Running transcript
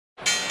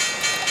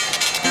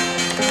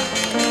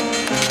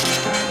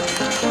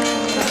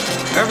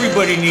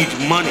Everybody needs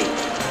money.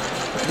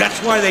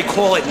 That's why they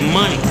call it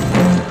money.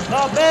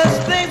 The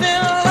best things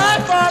in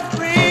life are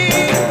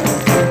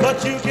free,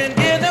 but you can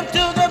give them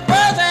to the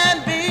birds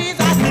and bees.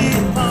 I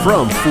need money.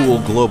 From Fool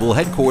Global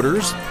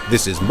Headquarters,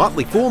 this is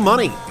Motley Fool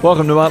Money.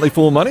 Welcome to Motley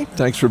Fool Money.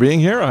 Thanks for being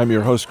here. I'm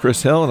your host,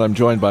 Chris Hill, and I'm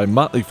joined by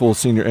Motley Fool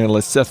senior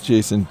analysts Seth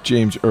Jason,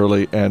 James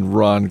Early, and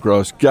Ron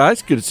Gross.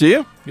 Guys, good to see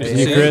you. Good to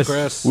see you,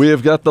 Chris. We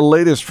have got the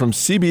latest from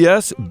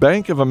CBS,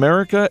 Bank of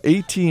America,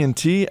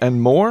 AT&T,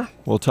 and more.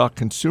 We'll talk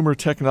consumer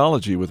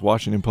technology with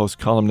Washington Post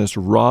columnist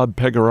Rob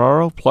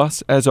Pegoraro.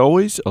 Plus, as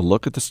always, a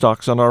look at the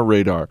stocks on our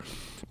radar.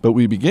 But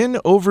we begin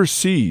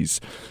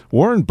overseas.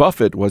 Warren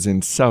Buffett was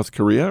in South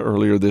Korea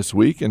earlier this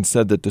week and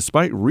said that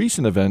despite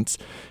recent events,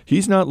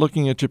 he's not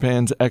looking at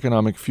Japan's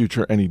economic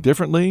future any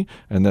differently,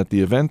 and that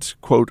the events,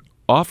 quote,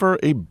 offer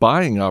a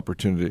buying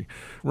opportunity.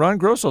 Ron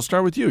Gross, I'll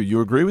start with you.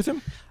 You agree with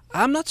him?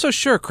 I'm not so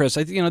sure, Chris.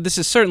 This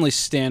is certainly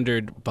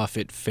standard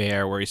Buffett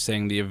fare, where he's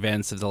saying the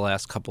events of the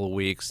last couple of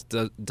weeks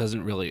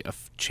doesn't really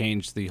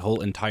change the whole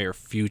entire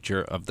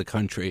future of the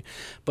country.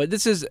 But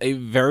this is a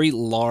very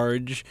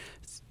large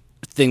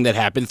thing that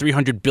happened,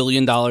 $300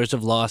 billion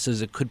of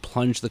losses. It could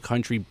plunge the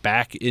country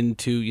back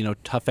into,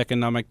 tough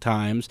economic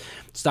times.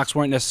 Stocks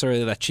weren't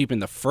necessarily that cheap in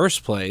the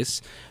first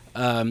place.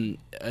 In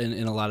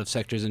a lot of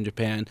sectors in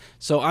Japan.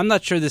 So I'm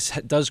not sure this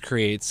does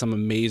create some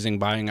amazing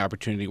buying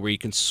opportunity where you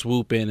can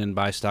swoop in and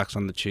buy stocks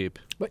on the cheap.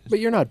 But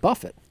you're not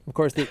Buffett. Of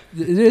course, it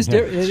is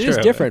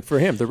different for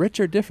him. The rich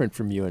are different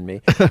from you and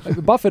me.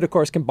 Buffett, of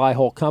course, can buy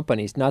whole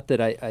companies. Not that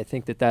I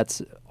think that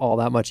that's all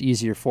that much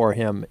easier for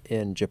him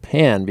in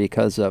Japan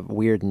because of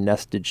weird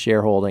nested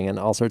shareholding and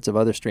all sorts of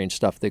other strange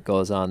stuff that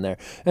goes on there.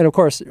 And, of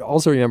course,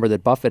 also remember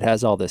that Buffett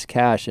has all this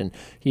cash, and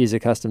he's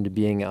accustomed to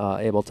being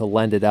able to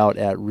lend it out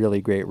at really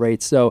great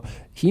rates. So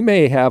he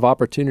may have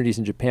opportunities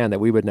in Japan that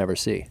we would never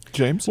see.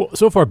 James? Well,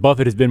 so far,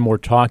 Buffett has been more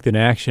talk than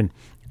action.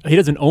 He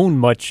doesn't own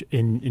much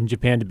in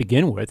Japan to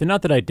begin with, and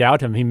not that I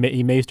doubt him. He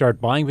may start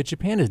buying, but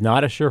Japan is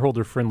not a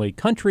shareholder-friendly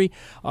country,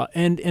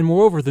 and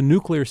moreover, the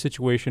nuclear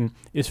situation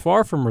is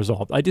far from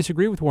resolved. I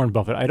disagree with Warren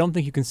Buffett. I don't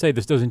think you can say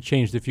this doesn't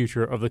change the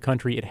future of the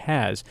country. It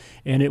has,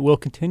 and it will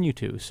continue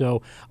to.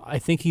 So I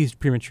think he's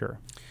premature.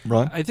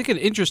 Ron? I think an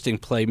interesting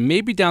play,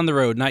 maybe down the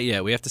road, not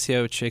yet, we have to see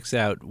how it shakes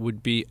out,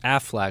 would be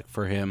Aflac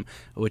for him,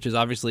 which is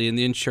obviously in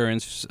the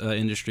insurance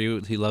industry.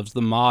 He loves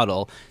the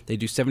model. They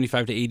do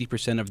 75 to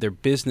 80% of their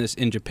business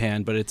in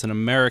Japan, but it's an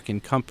American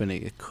company.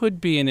 It could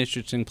be an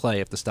interesting play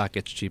if the stock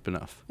gets cheap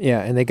enough.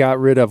 Yeah, and they got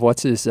rid of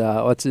what's his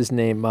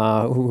name,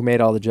 who made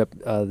all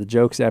the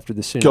jokes after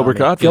the tsunami.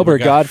 Gilbert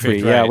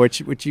Godfrey, right. yeah,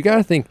 which you got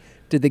to think,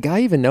 did the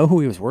guy even know who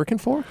he was working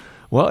for?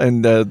 Well,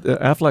 and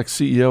Aflac's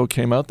CEO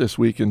came out this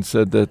week and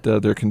said that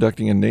they're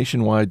conducting a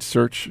nationwide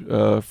search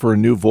for a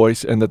new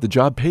voice and that the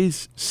job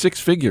pays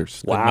six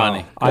figures. Wow.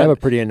 Money. I have a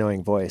pretty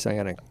annoying voice. I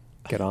got to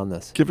get on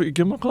this. Give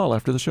him a call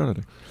after the show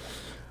today.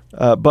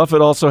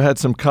 Buffett also had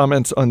some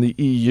comments on the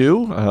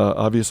EU.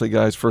 Obviously,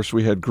 guys, first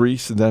we had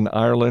Greece, then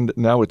Ireland.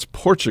 Now it's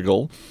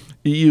Portugal.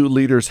 EU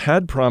leaders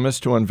had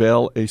promised to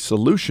unveil a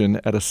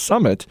solution at a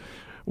summit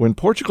when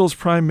Portugal's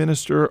prime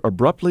minister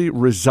abruptly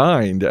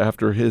resigned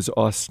after his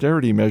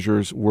austerity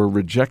measures were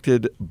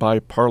rejected by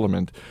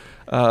parliament.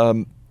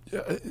 How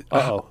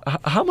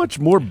much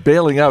more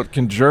bailing out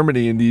can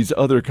Germany and these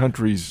other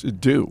countries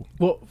do?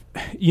 Well,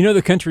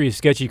 the country is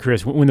sketchy,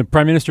 Chris, when the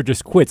prime minister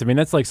just quits. I mean,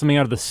 that's like something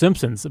out of The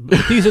Simpsons.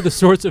 But these are the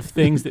sorts of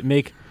things that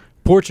make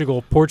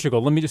Portugal.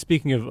 Let me just,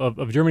 speaking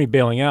of Germany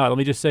bailing out, let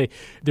me just say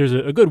there's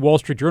a good Wall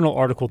Street Journal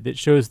article that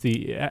shows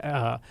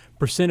the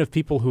percent of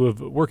people who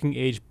have working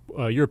age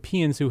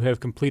Europeans who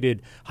have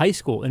completed high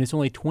school, and it's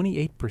only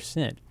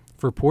 28%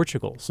 for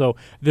Portugal. So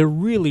they're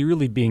really,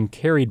 really being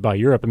carried by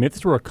Europe. I mean, if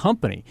this were a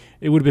company,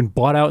 it would have been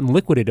bought out and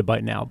liquidated by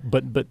now.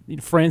 But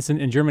France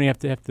and Germany have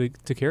to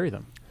carry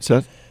them.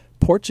 Seth?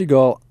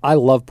 Portugal, I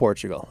love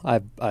Portugal.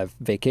 I've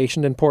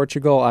vacationed in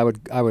Portugal. I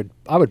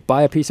would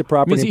buy a piece of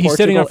property in Portugal. He's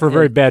setting up for a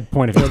very bad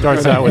point if he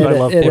starts out with I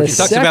love Portugal. If he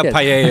talks about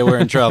paella, we're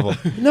in trouble.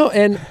 No,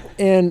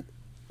 and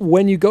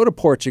when you go to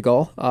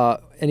Portugal,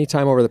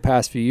 anytime over the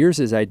past few years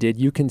as I did,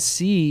 you can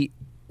see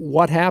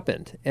what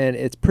happened, and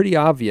it's pretty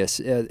obvious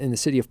in the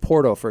city of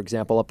Porto, for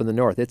example, up in the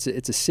north. It's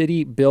a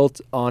city built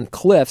on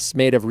cliffs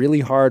made of really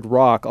hard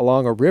rock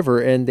along a river,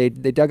 and they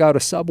dug out a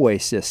subway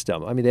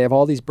system. I mean, they have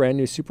all these brand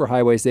new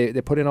superhighways.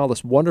 They put in all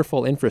this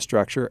wonderful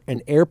infrastructure,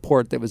 an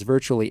airport that was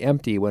virtually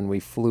empty when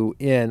we flew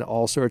in,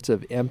 all sorts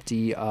of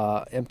empty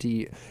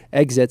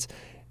exits.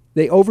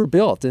 They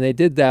overbuilt, and they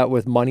did that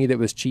with money that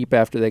was cheap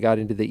after they got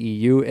into the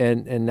EU,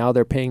 and now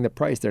they're paying the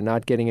price. They're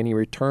not getting any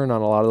return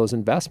on a lot of those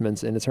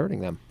investments, and it's hurting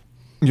them.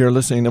 You're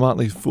listening to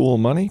Motley Fool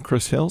Money.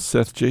 Chris Hill,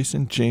 Seth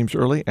Jason, James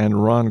Early,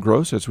 and Ron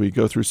Gross as we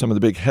go through some of the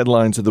big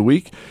headlines of the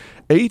week.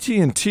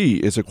 AT&T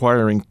is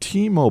acquiring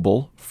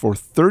T-Mobile for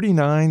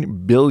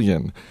 $39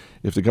 billion.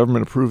 If the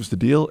government approves the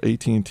deal,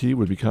 AT&T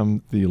would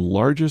become the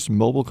largest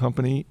mobile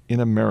company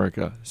in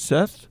America.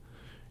 Seth,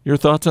 your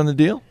thoughts on the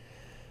deal?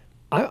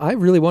 I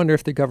really wonder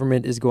if the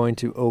government is going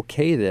to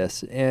okay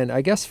this. And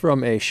I guess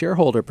from a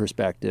shareholder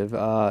perspective,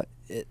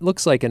 it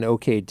looks like an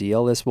okay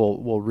deal. This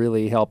will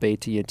really help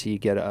AT&T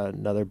get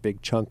another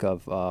big chunk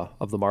of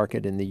the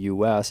market in the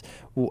U.S.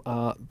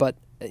 But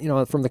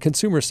from the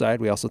consumer side,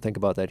 we also think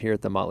about that here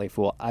at the Motley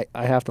Fool.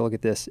 I have to look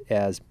at this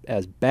as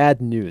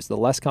bad news. The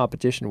less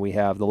competition we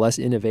have, the less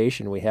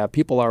innovation we have.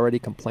 People already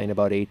complain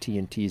about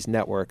AT&T's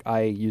network.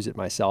 I use it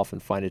myself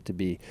and find it to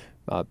be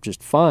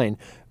just fine.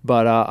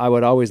 But I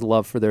would always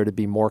love for there to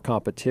be more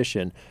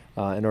competition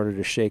in order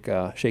to shake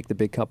the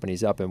big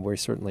companies up, and we're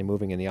certainly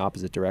moving in the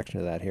opposite direction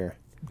of that here.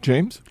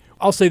 James?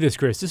 I'll say this,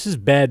 Chris. This is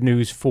bad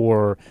news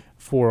for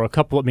a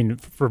couple.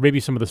 For maybe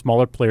some of the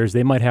smaller players,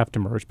 they might have to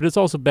merge, but it's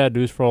also bad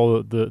news for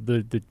all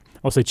the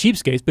I'll say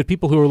cheapskates, but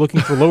people who are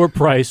looking for lower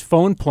price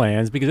phone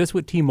plans, because that's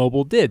what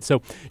T-Mobile did.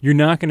 So you're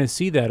not going to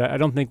see that. I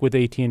don't think with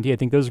AT&T. I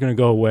think those are going to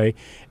go away,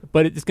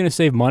 but it's going to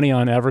save money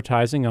on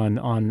advertising,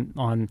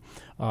 on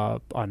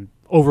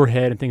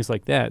overhead and things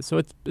like that. So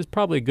it's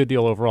probably a good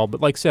deal overall.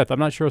 But like Seth, I'm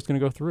not sure it's going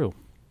to go through.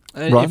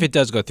 If it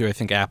does go through, I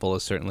think Apple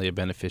is certainly a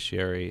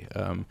beneficiary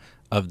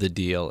of the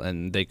deal,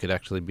 and they could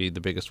actually be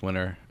the biggest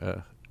winner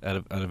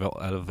out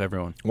of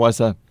everyone. Why is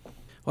that?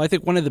 Well, I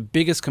think one of the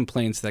biggest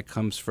complaints that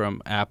comes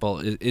from Apple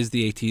is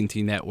the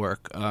AT&T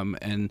network,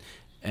 and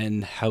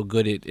how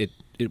good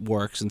it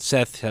works. And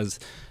Seth has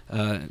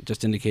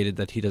just indicated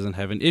that he doesn't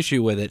have an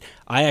issue with it.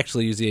 I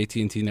actually use the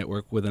AT&T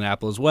network with an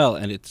Apple as well,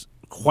 and it's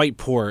quite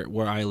poor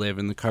where I live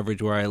and the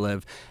coverage where I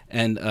live.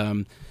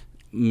 And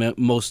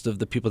most of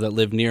the people that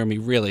live near me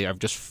really are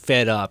just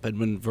fed up. And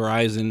when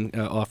Verizon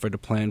offered a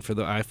plan for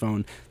the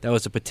iPhone, that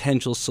was a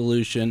potential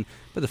solution,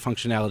 but the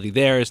functionality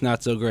there is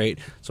not so great.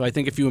 So I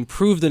think if you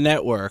improve the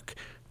network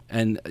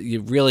and you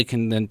really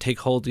can then take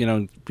hold,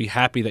 and be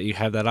happy that you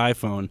have that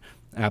iPhone,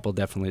 Apple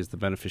definitely is the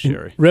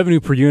beneficiary. And revenue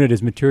per unit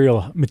is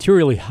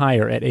materially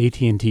higher at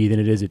AT&T than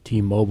it is at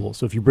T-Mobile.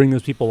 So if you bring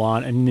those people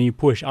on and then you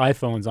push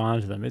iPhones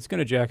onto them, it's going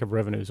to jack up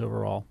revenues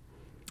overall.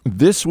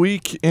 This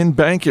week in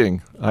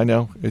banking, I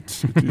know,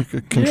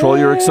 control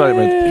your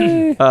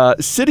excitement.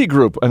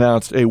 Citigroup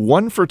announced a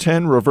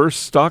 1-for-10 reverse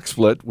stock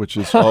split, which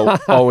is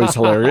always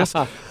hilarious,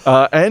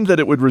 and that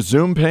it would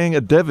resume paying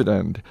a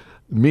dividend.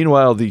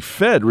 Meanwhile, the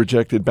Fed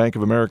rejected Bank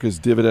of America's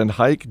dividend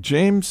hike.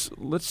 James,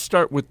 let's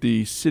start with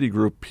the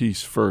Citigroup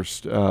piece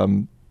first.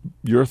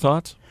 Your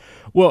thoughts?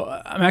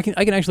 Well, I can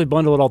actually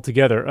bundle it all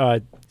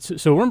together.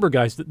 So remember,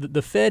 guys,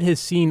 the Fed has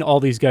seen all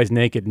these guys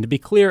naked. And to be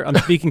clear, I'm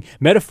speaking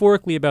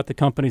metaphorically about the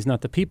companies, not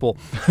the people.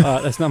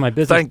 That's not my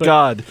business. Thank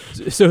God.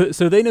 So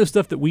they know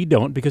stuff that we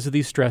don't because of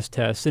these stress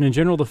tests. And in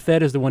general, the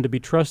Fed is the one to be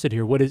trusted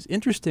here. What is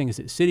interesting is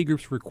that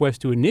Citigroup's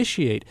request to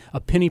initiate a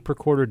penny per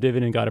quarter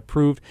dividend got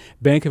approved.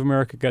 Bank of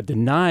America got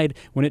denied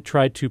when it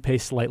tried to pay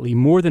slightly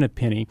more than a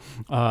penny.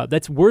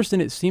 That's worse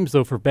than it seems,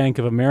 though, for Bank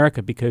of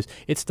America because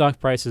its stock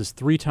price is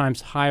 3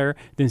 times higher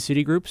than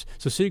Citigroup's.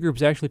 So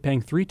Citigroup's actually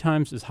paying 3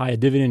 times as high a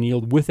dividend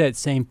yield with that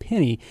same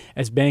penny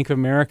as Bank of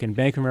America, and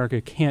Bank of America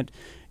can't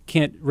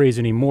raise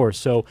any more.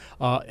 So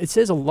it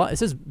says a lot. It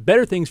says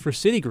better things for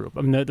Citigroup.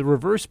 I mean, the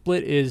reverse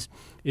split is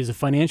a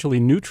financially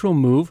neutral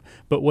move,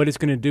 but what it's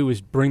going to do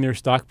is bring their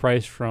stock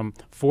price from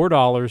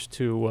 $4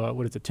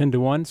 to 10 to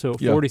 1, so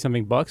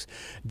 40-something bucks.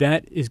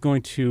 That is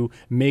going to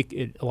make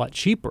it a lot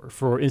cheaper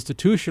for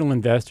institutional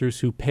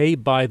investors who pay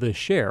by the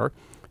share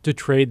to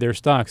trade their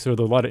stocks. So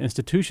there are a lot of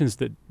institutions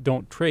that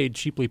don't trade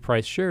cheaply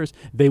priced shares.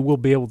 They will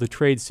be able to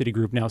trade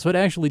Citigroup now. So it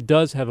actually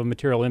does have a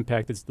material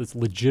impact that's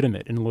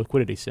legitimate in a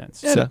liquidity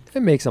sense. Yeah,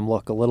 it makes them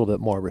look a little bit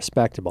more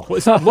respectable. Well,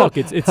 it's not look.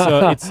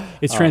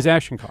 It's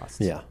transaction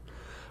costs. Yeah.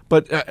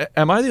 But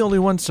am I the only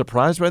one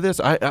surprised by this?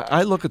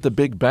 I look at the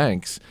big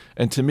banks,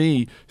 and to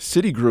me,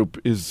 Citigroup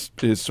is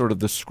sort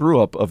of the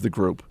screw-up of the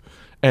group.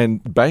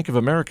 And Bank of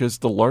America is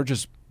the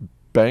largest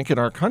bank in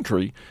our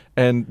country,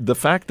 and the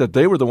fact that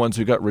they were the ones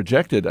who got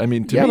rejected, I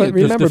mean, to me... but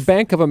remember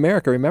Bank of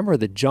America, remember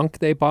the junk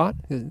they bought?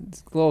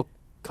 It's a little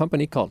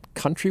company called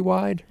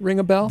Countrywide, ring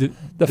a bell? The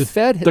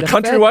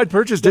Countrywide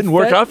purchase didn't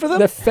work out for them?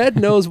 The Fed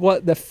knows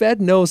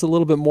a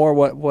little bit more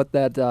what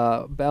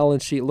that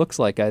balance sheet looks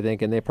like, I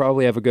think, and they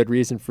probably have a good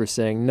reason for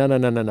saying,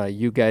 no,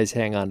 you guys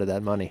hang on to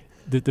that money.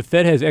 The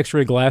Fed has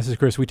X-ray glasses,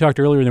 Chris. We talked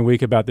earlier in the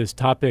week about this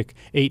topic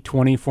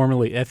 820,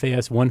 formerly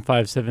FAS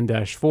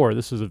 157-4.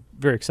 This was a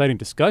very exciting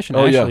discussion,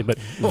 actually. But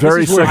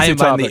very sexy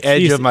topic. I'm on the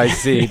edge of my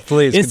seat.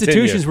 Please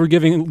institutions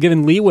continue. were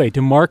given leeway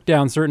to mark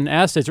down certain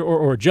assets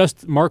or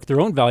just mark their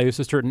own values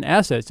to certain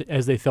assets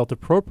as they felt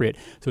appropriate.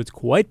 So it's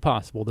quite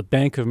possible the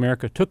Bank of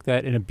America took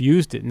that and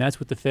abused it, and that's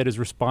what the Fed is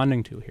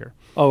responding to here.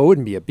 Oh, it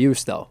wouldn't be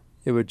abuse, though.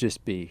 It would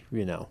just be,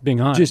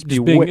 being honest, just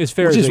being as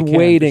fair as they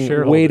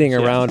can, waiting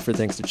around for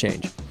things to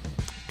change.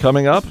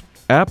 Coming up,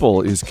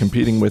 Apple is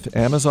competing with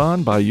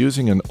Amazon by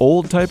using an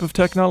old type of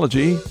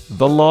technology,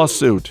 the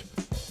lawsuit.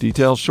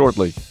 Details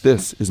shortly.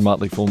 This is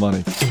Motley Fool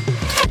Money.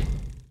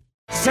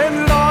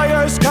 Send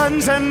lawyers,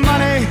 guns, and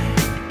money.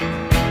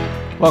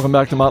 Welcome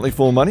back to Motley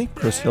Fool Money.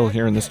 Chris Hill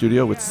here in the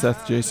studio with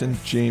Seth Jason,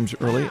 James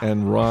Early,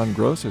 and Ron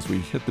Gross as we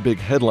hit the big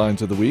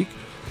headlines of the week.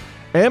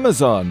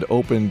 Amazon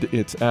opened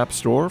its App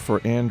Store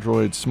for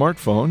Android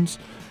smartphones.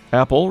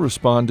 Apple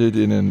responded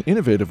in an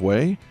innovative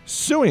way,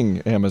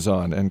 suing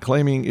Amazon and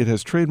claiming it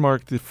has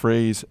trademarked the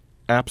phrase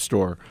App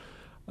Store.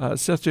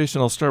 Seth,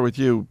 Jason, I'll start with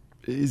you.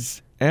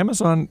 Is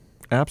Amazon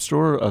App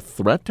Store a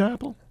threat to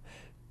Apple?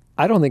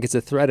 I don't think it's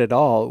a threat at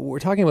all. We're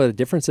talking about a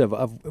difference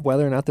of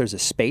whether or not there's a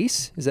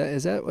space.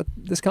 Is that what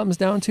this comes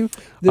down to?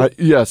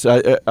 Yes,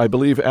 I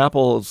believe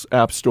Apple's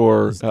App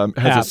Store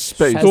has a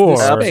space.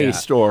 App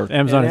Store.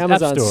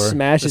 Amazon's App Store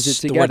smashes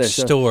it together.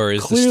 Store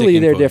is clearly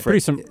they're point.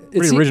 different.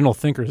 Pretty original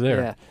thinkers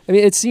there. Yeah, I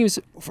mean, it seems.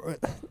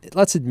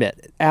 Let's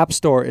admit, App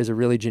Store is a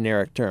really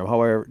generic term.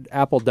 However,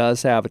 Apple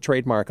does have a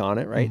trademark on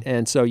it, right?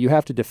 And so you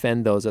have to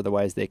defend those,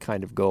 otherwise they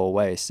kind of go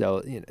away. So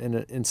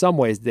in some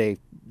ways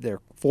they're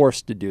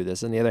forced to do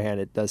this. On the other hand,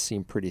 it does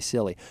seem pretty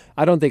silly.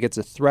 I don't think it's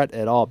a threat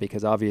at all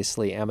because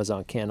obviously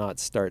Amazon cannot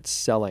start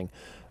selling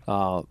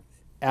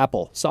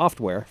Apple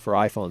software for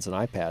iPhones and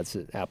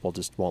iPads. Apple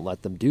just won't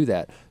let them do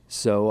that.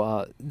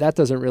 So that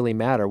doesn't really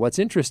matter. What's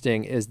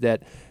interesting is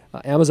that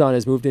Amazon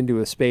has moved into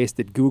a space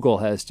that Google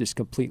has just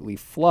completely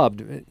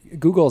flubbed.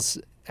 Google's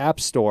App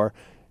Store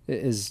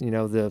is,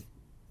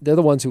 they're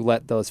the ones who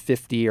let those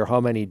 50 or how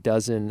many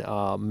dozen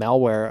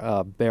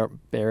malware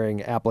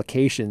bearing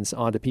applications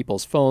onto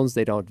people's phones.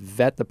 They don't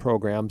vet the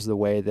programs the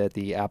way that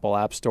the Apple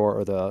App Store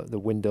or the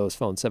Windows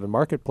Phone 7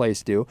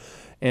 Marketplace do.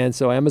 And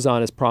so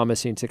Amazon is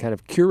promising to kind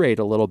of curate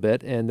a little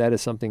bit, and that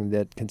is something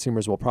that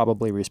consumers will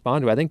probably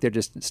respond to. I think they're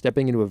just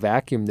stepping into a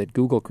vacuum that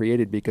Google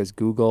created because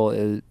Google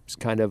is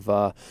kind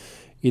of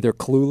either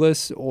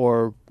clueless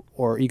or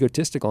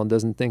egotistical and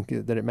doesn't think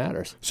that it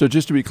matters. So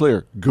just to be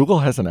clear,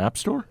 Google has an App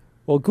Store?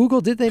 Well, Google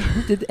did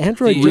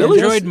Android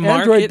really?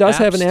 Android does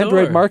have an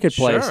Android Store.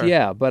 Marketplace, Sure.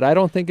 yeah, but I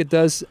don't think it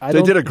does.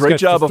 They did a great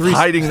job of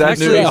hiding that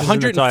Actually, news.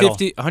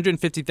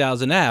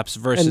 150,000 apps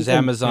versus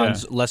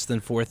Amazon's less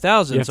than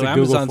 4,000. So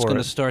Amazon's going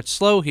to start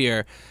slow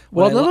here.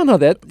 Well, no.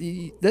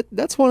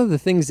 That's one of the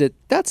things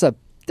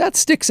that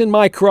sticks in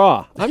my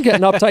craw. I'm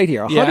getting uptight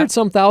here.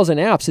 100-some thousand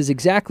apps is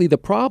exactly the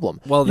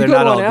problem. Well, they're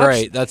not all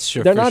great. That's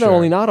true. They're not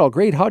only not all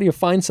great. How do you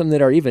find some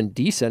that are even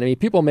decent? I mean,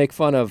 people make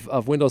fun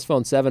of Windows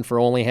Phone 7 for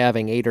only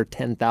having 8 or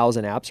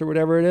 10,000 apps or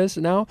whatever it is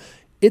now.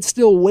 It's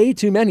still way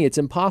too many. It's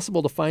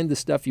impossible to find the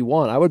stuff you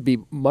want. I would be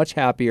much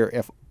happier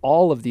if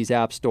all of these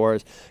app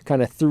stores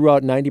kind of threw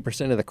out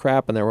 90% of the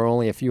crap and there were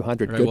only a few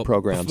hundred good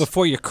programs.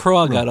 Before your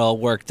craw got all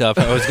worked up,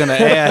 I was going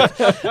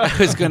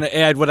to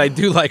add what I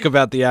do like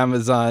about the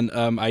Amazon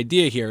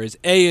idea here is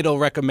it'll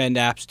recommend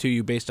apps to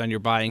you based on your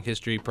buying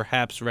history,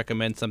 perhaps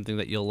recommend something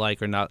that you'll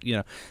like or not,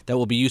 that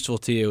will be useful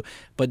to you,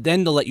 but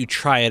then to let you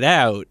try it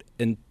out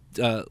and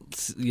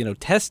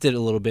test it a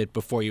little bit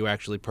before you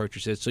actually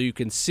purchase it, so you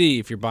can see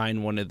if you're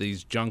buying one of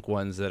these junk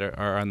ones that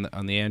are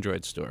on the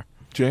Android store.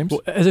 James?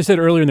 Well, as I said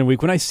earlier in the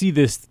week, when I see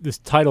this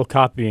title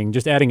copying,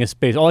 just adding a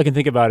space, all I can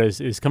think about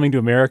is Coming to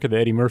America, the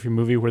Eddie Murphy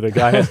movie where the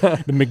guy has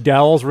the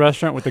McDowell's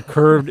restaurant with the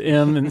curved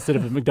M instead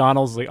of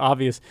McDonald's, like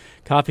obvious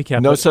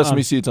copycat. No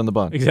sesame seeds on the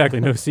bun. Exactly,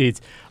 no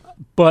seeds.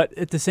 But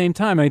at the same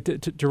time,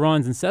 to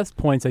Ron's and Seth's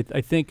points,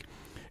 I think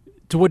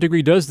to what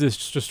degree does this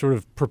just sort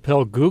of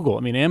propel Google? I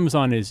mean,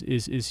 Amazon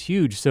is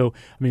huge. So,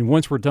 I mean,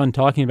 once we're done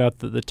talking about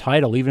the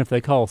title, even if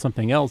they call it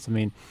something else, I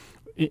mean,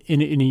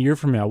 in a year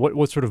from now,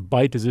 what sort of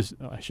bite does this?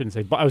 I shouldn't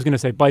say. I was going to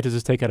say bite does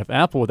this take out of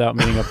Apple without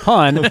meaning a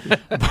pun,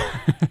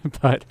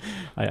 but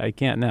I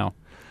can't now.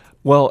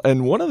 Well,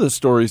 and one of the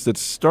stories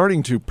that's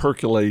starting to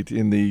percolate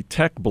in the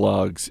tech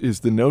blogs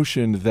is the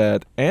notion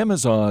that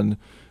Amazon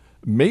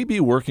may be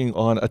working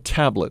on a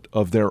tablet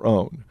of their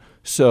own.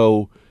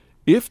 So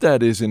if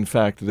that is in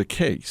fact the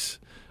case,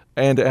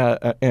 and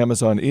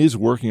Amazon is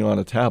working on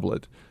a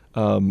tablet,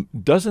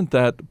 doesn't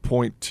that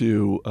point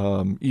to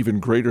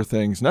even greater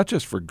things, not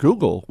just for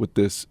Google with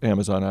this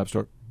Amazon App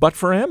Store, but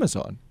for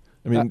Amazon?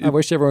 I mean, I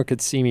wish everyone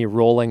could see me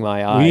rolling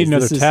my eyes. We need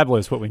another tablet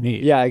is what we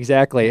need. Yeah,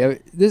 exactly.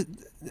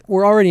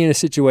 We're already in a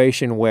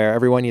situation where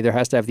everyone either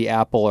has to have the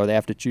Apple or they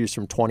have to choose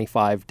from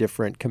 25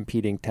 different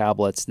competing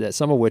tablets, that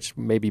some of which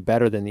may be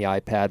better than the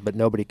iPad, but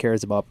nobody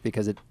cares about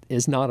because it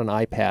is not an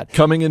iPad.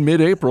 Coming in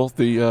mid-April,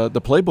 the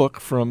playbook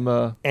from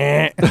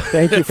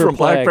thank you for from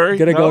BlackBerry.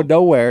 Going to go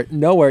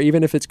nowhere.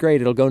 Even if it's great,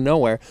 it'll go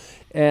nowhere.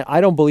 And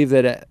I don't believe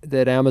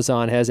that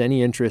Amazon has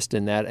any interest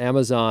in that.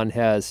 Amazon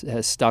has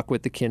stuck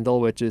with the Kindle,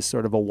 which is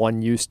sort of a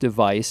one-use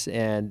device,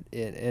 and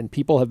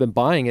people have been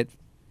buying it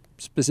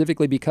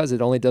specifically because it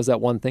only does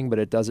that one thing, but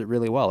it does it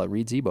really well. It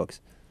reads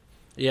ebooks.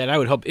 Yeah, and I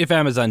would hope if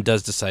Amazon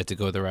does decide to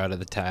go the route of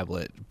the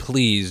tablet,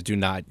 please do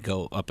not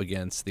go up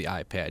against the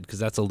iPad because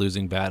that's a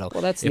losing battle.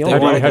 Well, that's if the they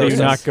only want way. to do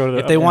you not go to the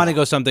if they want to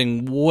go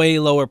something way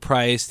lower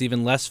priced,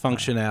 even less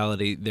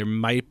functionality, there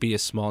might be a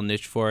small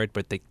niche for it,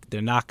 but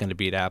they're not going to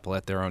beat Apple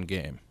at their own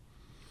game.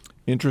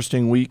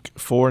 Interesting week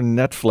for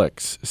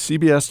Netflix.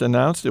 CBS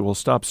announced it will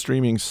stop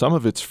streaming some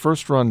of its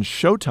first-run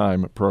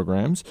Showtime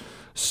programs.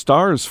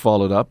 Starz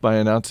followed up by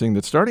announcing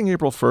that starting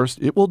April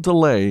 1st, it will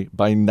delay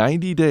by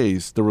 90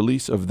 days the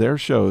release of their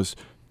shows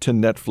to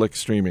Netflix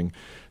streaming.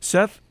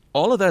 Seth,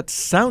 All of that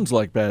sounds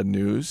like bad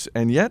news,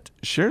 and yet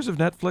shares of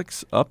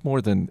Netflix up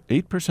more than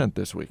 8%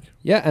 this week.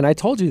 Yeah, and I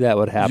told you that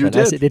would happen. You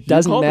did. I said it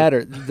doesn't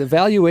matter. The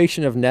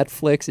valuation of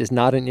Netflix is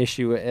not an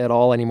issue at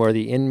all anymore.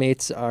 The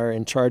inmates are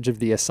in charge of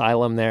the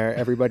asylum there.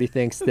 Everybody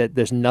thinks that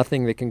there's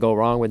nothing that can go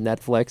wrong with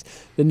Netflix.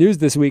 The news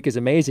this week is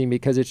amazing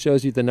because it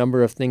shows you the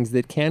number of things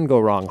that can go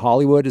wrong.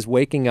 Hollywood is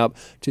waking up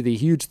to the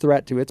huge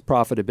threat to its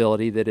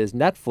profitability that is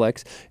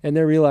Netflix, and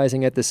they're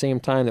realizing at the same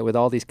time that with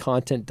all these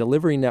content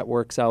delivery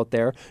networks out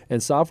there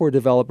and software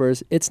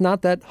developers, it's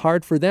not that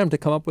hard for them to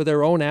come up with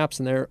their own apps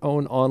and their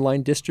own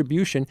online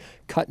distribution.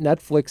 Cut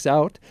Netflix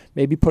out,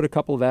 maybe put a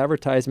couple of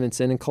advertisements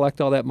in and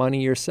collect all that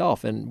money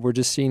yourself. And we're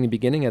just seeing the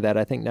beginning of that.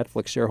 I think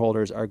Netflix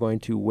shareholders are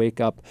going to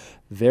wake up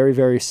very,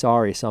 very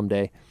sorry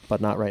someday, but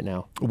not right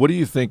now. What do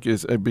you think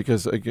is,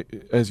 because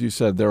as you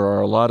said, there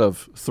are a lot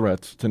of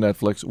threats to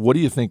Netflix. What do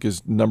you think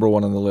is number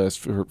one on the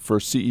list for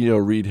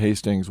CEO Reed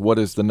Hastings? What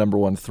is the number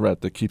one threat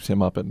that keeps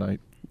him up at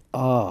night?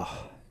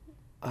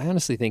 I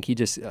honestly think he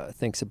just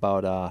thinks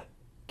about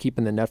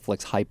keeping the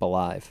Netflix hype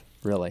alive,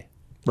 really.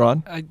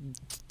 Ron?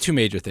 Two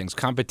major things,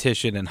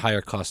 competition and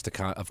higher cost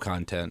of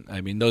content.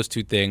 I mean, those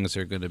two things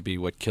are going to be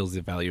what kills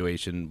the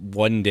valuation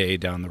one day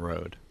down the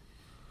road.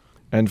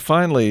 And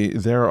finally,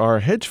 there are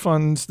hedge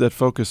funds that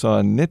focus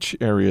on niche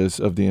areas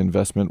of the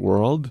investment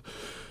world.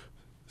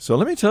 So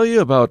let me tell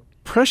you about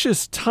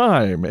Precious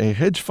Time, a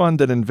hedge fund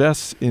that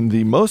invests in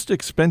the most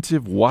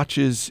expensive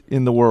watches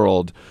in the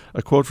world.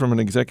 A quote from an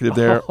executive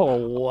there. Oh,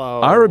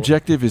 wow. Our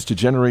objective is to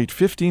generate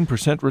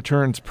 15%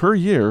 returns per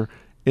year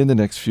in the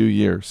next few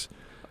years.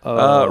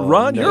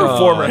 Ron, you're a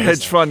former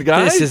hedge fund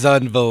guy. This is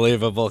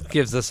unbelievable. It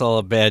gives us all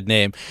a bad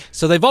name.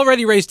 So they've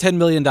already raised $10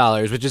 million,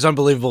 which is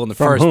unbelievable in the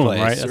first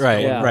place.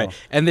 Right.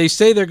 And they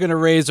say they're going to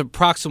raise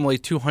approximately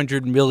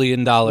 $200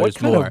 million What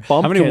kind more. of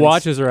bumpkins? How many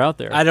watches are out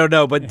there? I don't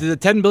know, but the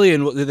 $10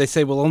 billion, they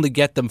say, will only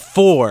get them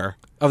 4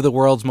 of the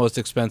world's most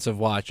expensive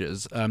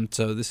watches.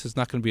 So this is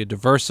not going to be a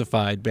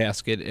diversified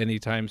basket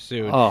anytime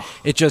soon. Oh.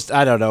 It just,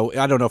 I don't know.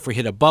 I don't know if we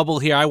hit a bubble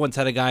here. I once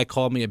had a guy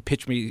call me and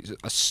pitch me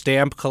a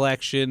stamp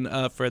collection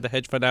for the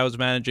hedge fund I was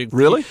managing.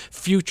 Really?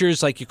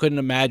 Futures like you couldn't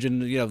imagine.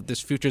 There's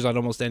futures on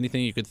almost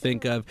anything you could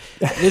think of.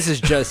 This is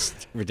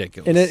just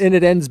ridiculous. And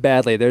it ends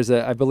badly.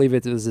 I believe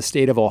it was the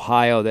state of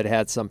Ohio that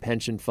had some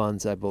pension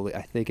funds. I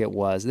think it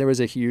was. There was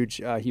a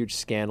huge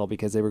scandal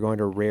because they were going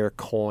to rare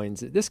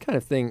coins. This kind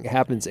of thing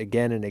happens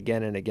again and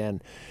again and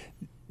again.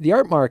 The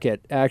art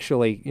market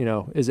actually,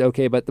 is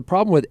okay, but the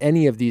problem with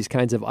any of these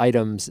kinds of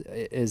items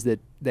is that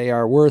they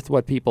are worth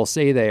what people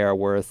say they are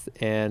worth,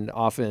 and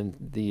often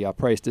the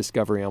price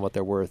discovery on what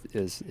they're worth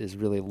is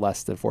really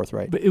less than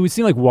forthright. But it would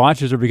seem like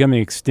watches are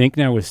becoming extinct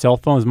now with cell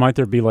phones. Might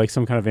there be like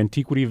some kind of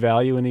antiquity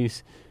value in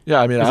these? Yeah,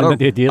 I mean, I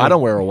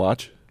don't wear a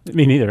watch.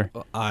 Me neither.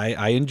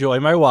 I enjoy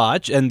my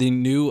watch and the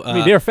new.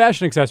 They're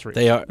fashion accessories.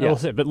 They are. I will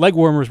say, but leg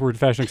warmers were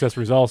fashion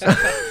accessories also.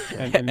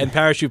 and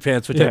parachute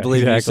pants, which I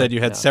believe you said you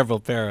had several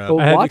pair of.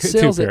 Well, I had watch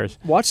two pairs.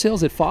 Watch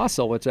sales at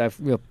Fossil, which I've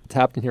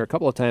tapped in here a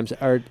couple of times,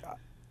 are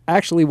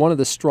actually one of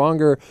the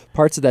stronger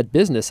parts of that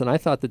business, and I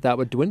thought that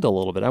would dwindle a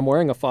little bit. I'm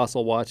wearing a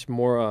Fossil watch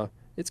more.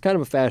 It's kind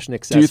of a fashion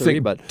accessory,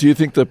 do you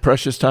think the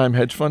Precious Time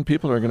hedge fund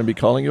people are going to be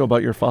calling you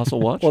about your Fossil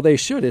watch? Well, they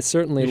should. It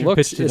certainly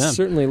pitch to them.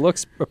 certainly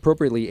looks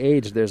appropriately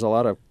aged. There's a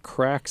lot of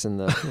cracks in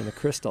the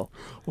crystal.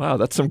 Wow,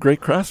 that's some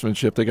great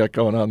craftsmanship they got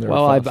going on there.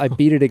 Well, I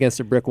beat it against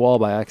a brick wall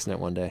by accident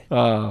one day.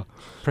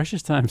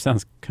 Precious Time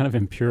sounds kind of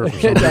impure.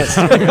 For It does.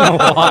 I don't know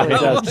why. It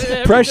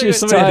does. Precious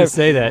Somebody had Time. to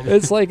say that.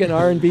 It's like an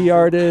R&B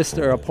artist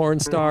or a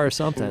porn star or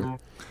something.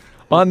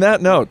 On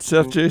that note,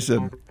 Seth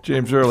Jason,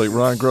 James Early,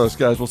 Ron Gross,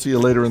 guys, we'll see you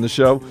later in the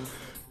show.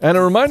 And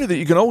a reminder that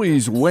you can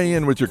always weigh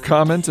in with your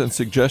comments and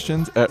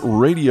suggestions at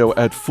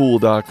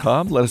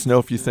radio@fool.com. Let us know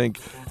if you think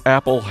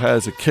Apple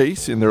has a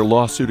case in their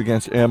lawsuit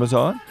against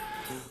Amazon.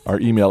 Our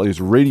email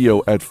is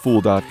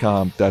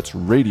radio@fool.com. That's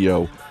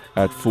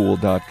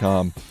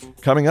radio@fool.com.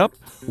 Coming up,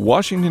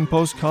 Washington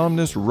Post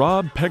columnist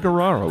Rob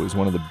Pegoraro is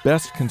one of the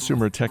best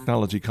consumer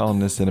technology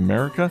columnists in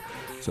America,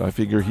 so I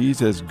figure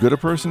he's as good a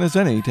person as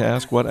any to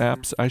ask what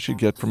apps I should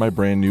get for my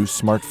brand new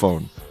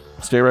smartphone.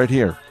 Stay right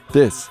here.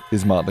 This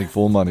is Motley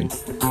Fool Money.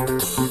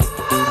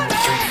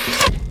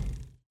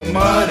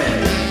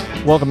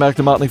 Welcome back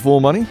to Motley Fool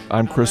Money.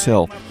 I'm Chris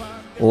Hill.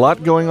 A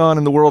lot going on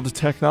in the world of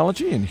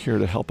technology, and here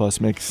to help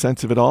us make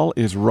sense of it all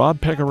is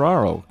Rob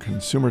Pegoraro,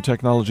 consumer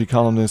technology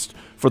columnist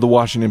for the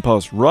Washington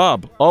Post.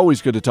 Rob,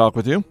 always good to talk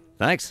with you.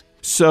 Thanks.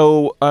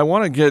 So I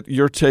want to get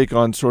your take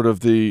on sort of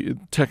the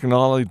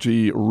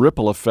technology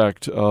ripple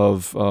effect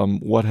of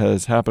what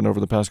has happened over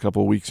the past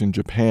couple of weeks in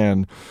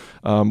Japan.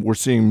 We're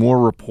seeing more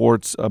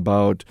reports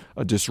about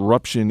a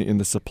disruption in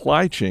the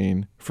supply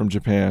chain from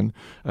Japan.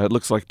 It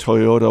looks like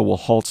Toyota will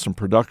halt some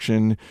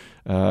production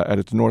at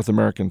its North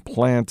American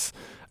plants.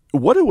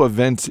 What do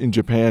events in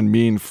Japan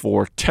mean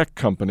for tech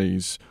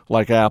companies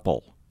like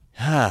Apple?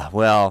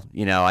 Well,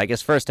 I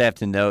guess first I have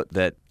to note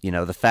that,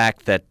 the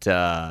fact that,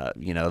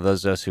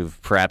 those of us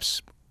who've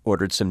perhaps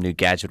ordered some new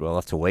gadget will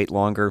have to wait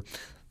longer,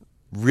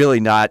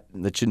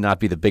 that should not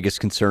be the biggest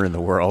concern in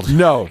the world.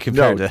 No,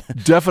 compared no, to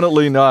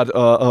definitely not.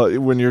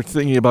 When you're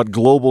thinking about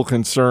global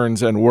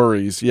concerns and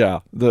worries, yeah,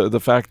 the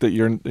fact that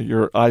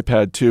your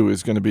iPad 2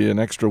 is going to be an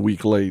extra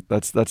week late,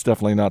 that's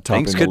definitely not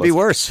topping things the could list. be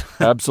worse.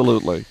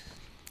 Absolutely.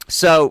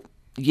 So,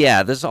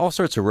 yeah, there's all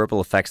sorts of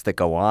ripple effects that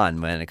go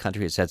on when a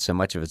country has had so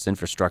much of its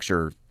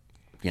infrastructure,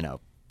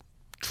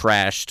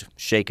 trashed,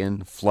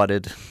 shaken,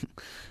 flooded,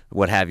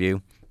 what have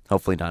you,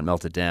 hopefully not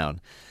melted down.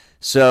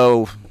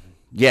 So,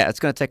 yeah, it's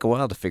going to take a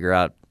while to figure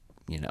out,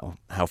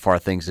 how far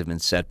things have been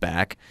set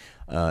back.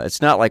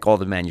 It's not like all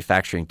the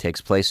manufacturing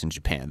takes place in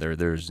Japan.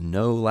 There's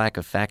no lack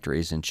of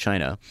factories in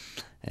China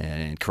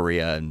and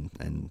Korea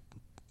and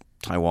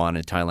Taiwan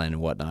and Thailand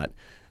and whatnot.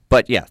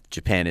 But, yeah,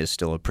 Japan is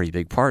still a pretty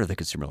big part of the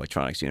consumer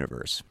electronics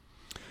universe.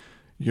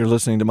 You're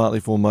listening to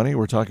Motley Fool Money.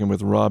 We're talking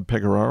with Rob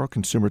Pegoraro,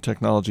 consumer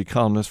technology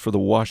columnist for the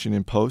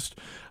Washington Post.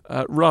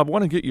 Rob, I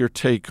want to get your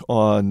take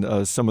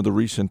on some of the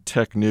recent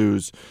tech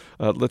news.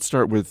 Let's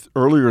start with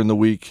earlier in the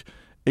week,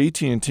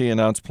 AT&T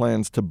announced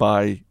plans to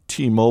buy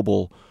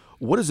T-Mobile.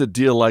 What does a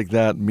deal like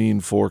that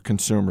mean for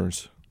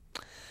consumers?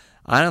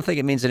 I don't think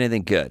it means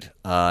anything good.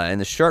 In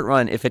the short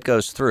run, if it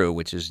goes through,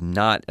 which is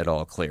not at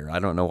all clear, I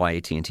don't know why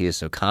AT&T is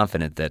so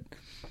confident that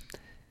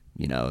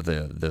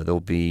they'll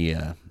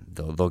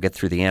get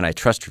through the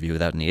antitrust review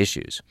without any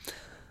issues.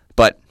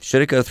 But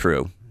should it go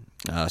through,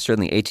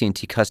 certainly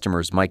AT&T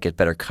customers might get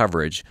better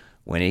coverage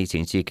when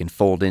AT&T can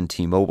fold in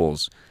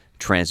T-Mobile's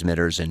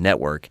transmitters and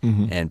network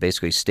and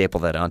basically staple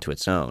that onto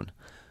its own.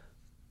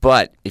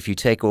 But if you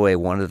take away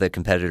one of the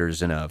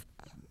competitors in a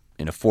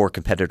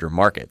 4-competitor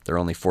market, there are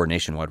only 4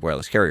 nationwide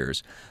wireless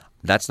carriers,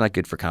 that's not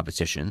good for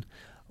competition.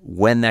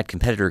 When that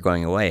competitor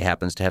going away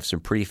happens to have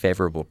some pretty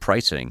favorable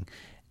pricing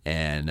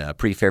and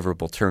pretty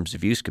favorable terms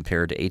of use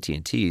compared to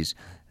AT&T's,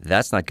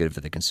 that's not good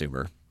for the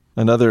consumer.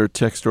 Another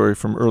tech story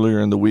from earlier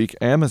in the week,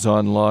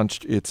 Amazon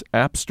launched its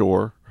App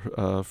Store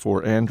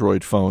for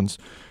Android phones.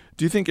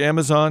 Do you think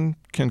Amazon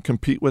can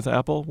compete with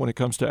Apple when it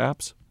comes to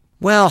apps?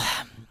 Well,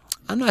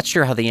 I'm not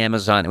sure how the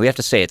Amazon – we have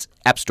to say it's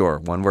App Store,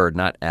 one word,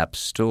 not App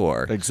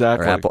Store.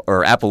 Exactly.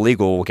 Or Apple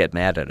Legal will get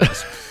mad at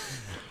us.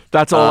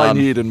 That's all I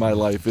need in my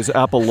life is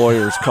Apple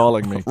lawyers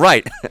calling me.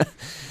 Right.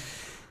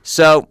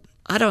 So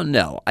I don't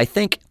know. I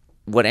think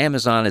what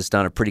Amazon has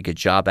done a pretty good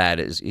job at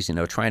is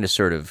trying to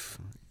sort of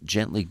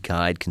gently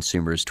guide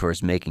consumers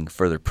towards making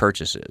further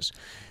purchases.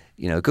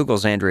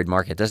 Google's Android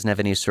market doesn't have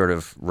any sort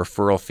of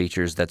referral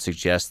features that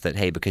suggest that,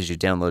 hey, because you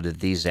downloaded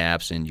these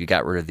apps and you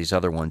got rid of these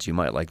other ones, you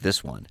might like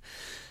this one.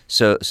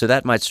 So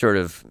that might sort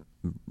of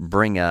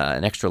bring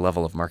an extra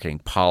level of marketing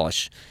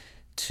polish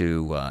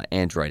to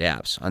Android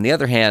apps. On the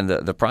other hand,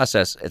 the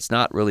process, it's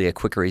not really a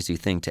quick or easy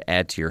thing to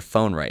add to your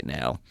phone right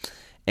now.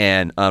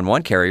 And on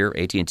one carrier,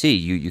 AT&T,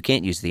 you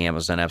can't use the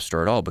Amazon App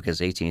Store at all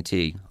because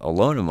AT&T,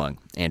 alone among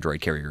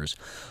Android carriers,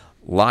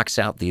 locks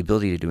out the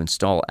ability to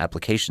install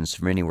applications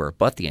from anywhere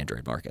but the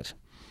Android market.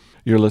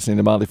 You're listening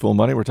to Motley Fool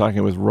Money. We're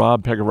talking with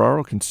Rob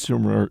Pegoraro,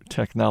 consumer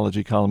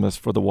technology columnist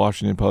for the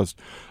Washington Post.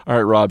 All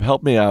right, Rob,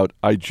 help me out.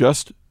 I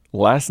just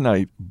last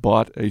night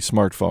bought a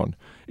smartphone.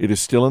 It is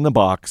still in the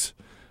box.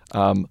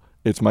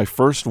 It's my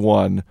first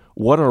one.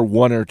 What are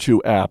 1 or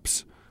 2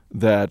 apps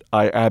that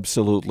I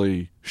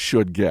absolutely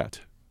should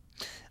get?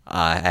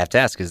 I have to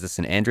ask, is this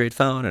an Android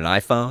phone, an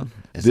iPhone?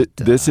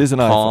 This is an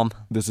Palm? iPhone.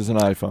 This is an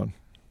iPhone.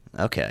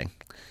 Okay.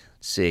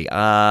 Let's see.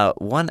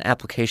 One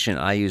application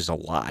I use a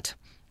lot,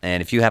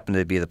 and if you happen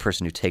to be the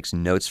person who takes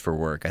notes for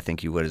work, I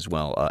think you would as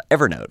well,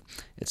 Evernote.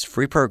 It's a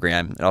free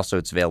program. And also,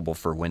 it's available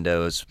for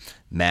Windows,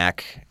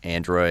 Mac,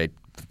 Android,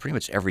 pretty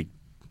much every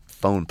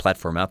phone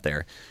platform out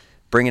there.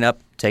 Bring it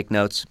up, take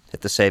notes,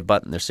 hit the save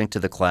button. They're synced to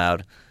the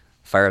cloud.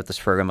 Fire up this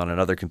program on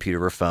another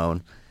computer or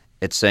phone.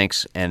 It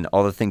syncs, and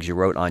all the things you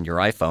wrote on your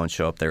iPhone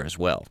show up there as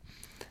well.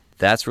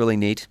 That's really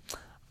neat.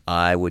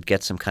 I would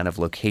get some kind of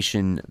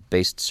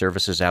location-based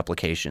services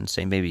application,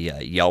 say maybe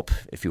Yelp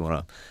if you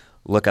want to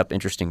look up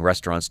interesting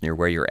restaurants near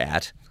where you're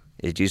at.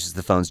 It uses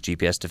the phone's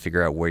GPS to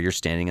figure out where you're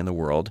standing in the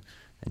world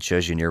and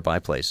shows you nearby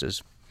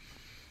places.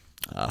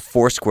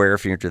 Foursquare,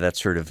 if you're into that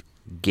sort of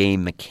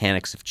game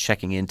mechanics of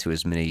checking into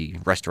as many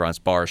restaurants,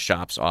 bars,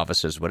 shops,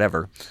 offices,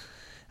 whatever,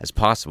 as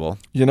possible.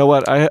 You know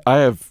what?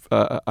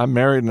 I'm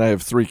married and I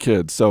have 3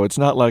 kids, so it's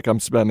not like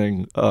I'm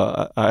spending.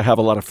 I have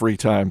a lot of free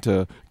time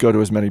to go to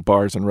as many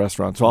bars and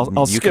restaurants. So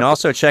I'll you can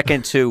also check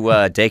into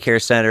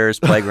daycare centers,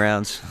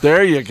 playgrounds.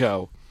 There you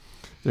go.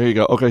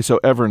 Okay, so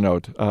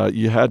Evernote.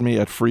 You had me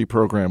at free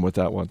program with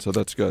that one, so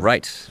that's good.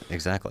 Right,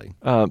 exactly.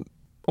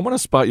 I want to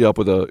spot you up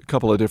with a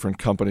couple of different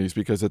companies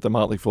because at the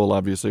Motley Fool,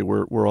 obviously,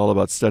 we're all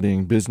about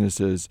studying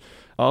businesses.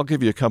 I'll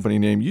give you a company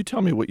name. You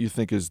tell me what you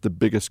think is the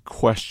biggest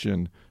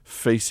question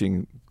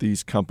facing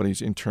these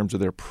companies in terms of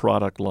their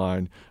product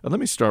line. And let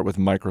me start with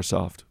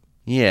Microsoft.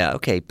 Yeah,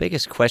 okay.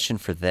 Biggest question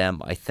for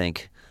them, I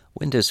think,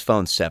 Windows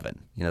Phone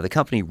 7. The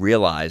company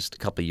realized a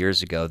couple of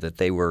years ago that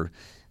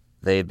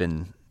they had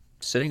been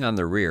sitting on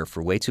the rear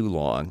for way too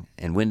long,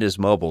 and Windows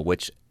Mobile,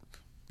 which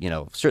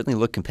certainly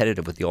looked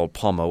competitive with the old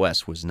Palm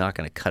OS, was not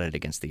going to cut it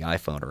against the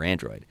iPhone or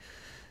Android.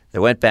 They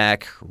went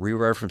back,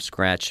 rewrote from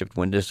scratch, shipped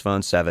Windows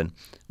Phone 7,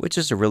 which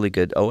is a really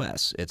good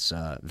OS. It's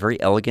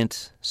very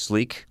elegant,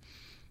 sleek,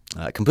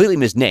 completely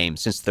misnamed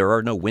since there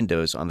are no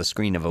windows on the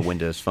screen of a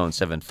Windows Phone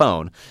 7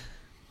 phone.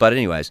 But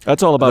anyways.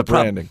 That's all about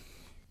branding.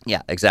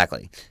 Yeah,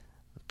 exactly.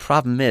 The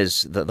problem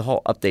is the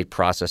whole update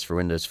process for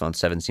Windows Phone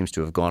 7 seems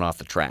to have gone off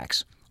the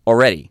tracks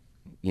already.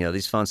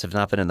 These phones have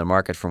not been in the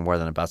market for more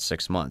than about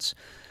 6 months.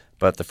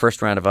 But the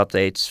first round of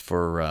updates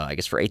for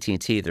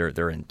AT&T,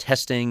 they're in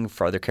testing.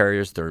 For other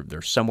carriers,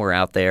 they're somewhere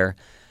out there.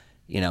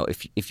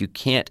 If you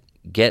can't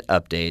get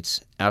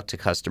updates out to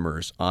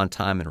customers on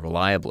time and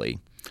reliably,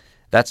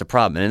 that's a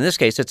problem. And in this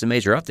case, it's a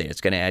major update.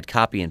 It's going to add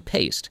copy and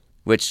paste,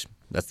 which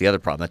that's the other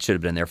problem. That should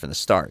have been there from the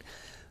start.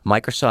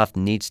 Microsoft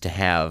needs to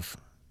have,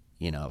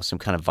 some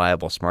kind of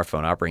viable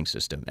smartphone operating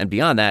system. And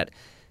beyond that,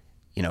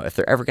 if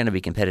they're ever going to be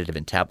competitive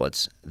in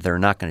tablets, they're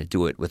not going to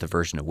do it with a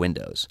version of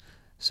Windows.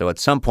 So at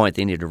some point,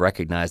 they need to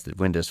recognize that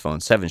Windows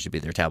Phone 7 should be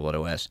their tablet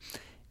OS.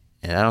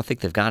 And I don't think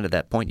they've gotten to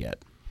that point yet.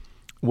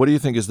 What do you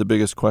think is the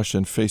biggest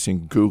question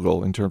facing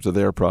Google in terms of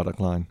their product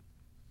line?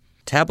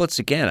 Tablets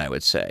again, I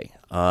would say.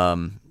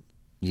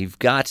 You've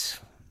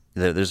got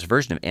there's a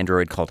version of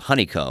Android called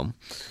Honeycomb,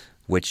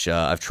 which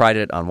I've tried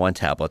it on one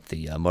tablet,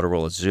 the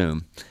Motorola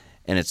Zoom,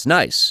 and it's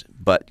nice.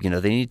 But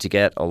they need to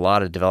get a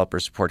lot of developer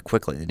support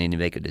quickly. They need to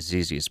make it as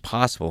easy as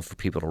possible for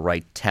people to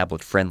write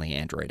tablet-friendly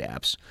Android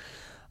apps.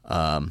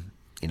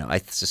 I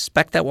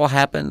suspect that will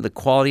happen. The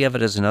quality of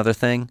it is another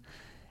thing,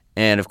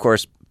 and of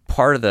course,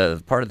 part of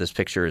this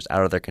picture is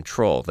out of their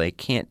control. They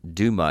can't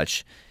do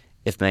much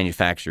if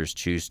manufacturers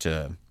choose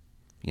to,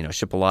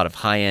 ship a lot of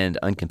high-end,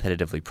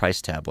 uncompetitively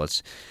priced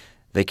tablets.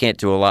 They can't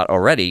do a lot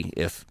already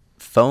if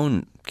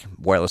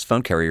wireless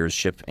phone carriers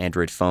ship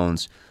Android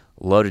phones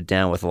loaded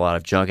down with a lot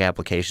of junk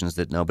applications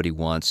that nobody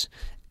wants,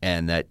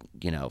 and that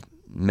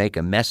make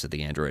a mess of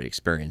the Android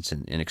experience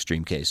in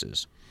extreme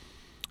cases.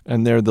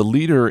 And they're the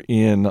leader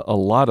in a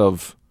lot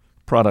of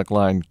product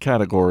line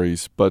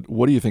categories, but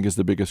what do you think is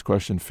the biggest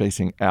question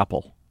facing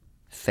Apple?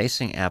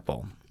 Facing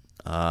Apple?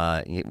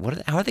 How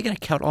are they going to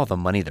count all the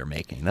money they're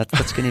making?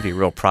 That's going to be a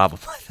real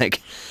problem, I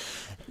think.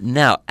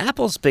 Now,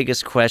 Apple's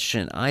biggest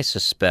question, I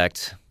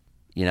suspect,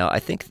 I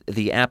think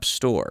the App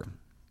Store.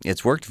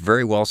 It's worked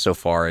very well so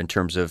far in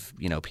terms of,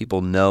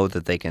 people know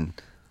that they can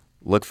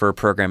look for a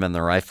program on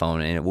their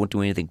iPhone and it won't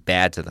do anything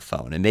bad to the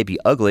phone. It may be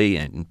ugly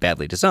and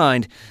badly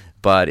designed,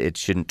 but it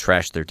shouldn't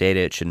trash their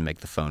data. It shouldn't make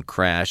the phone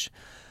crash.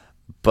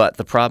 But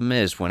the problem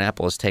is when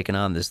Apple has taken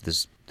on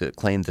this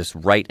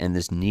right and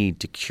this need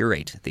to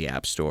curate the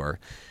App Store,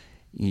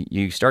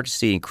 you start to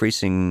see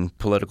increasing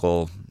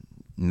political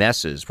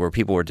messes where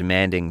people were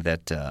demanding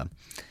that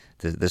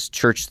this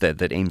church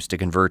that aims to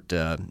convert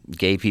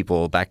gay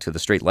people back to the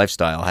straight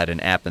lifestyle had an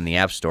app in the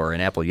App Store,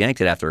 and Apple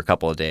yanked it after a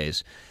couple of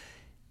days.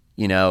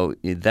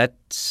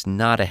 That's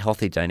not a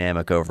healthy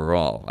dynamic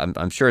overall.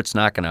 I'm sure it's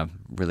not going to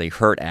really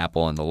hurt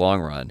Apple in the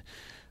long run.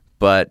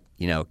 But,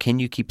 can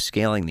you keep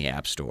scaling the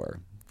App Store?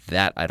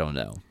 That I don't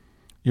know.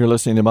 You're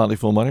listening to Motley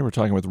Fool Money. We're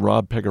talking with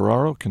Rob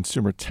Pegoraro,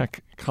 consumer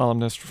tech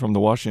columnist from the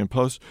Washington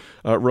Post.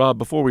 Rob,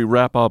 before we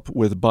wrap up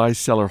with buy,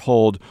 sell, or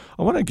hold,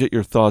 I want to get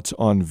your thoughts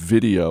on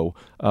video.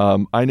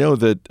 I know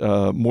that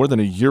more than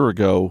a year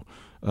ago,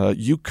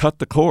 you cut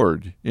the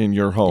cord in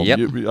your home.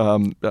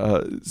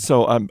 Yep.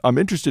 So I'm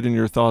interested in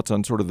your thoughts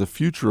on sort of the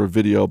future of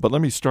video, but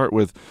let me start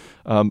with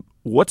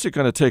what's it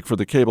going to take for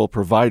the cable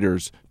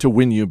providers to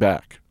win you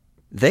back?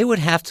 They would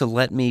have to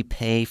let me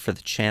pay for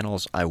the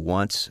channels I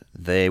want.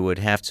 They would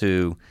have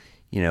to,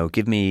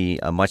 give me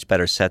a much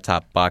better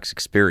set-top box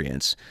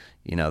experience.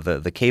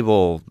 The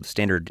cable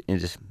standard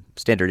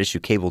issue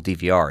cable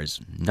DVR is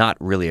not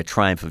really a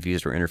triumph of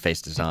user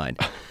interface design.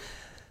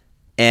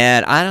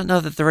 And I don't know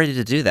that they're ready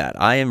to do that.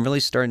 I am really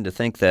starting to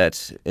think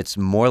that it's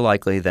more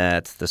likely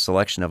that the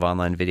selection of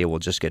online video will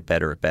just get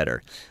better and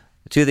better.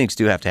 Two things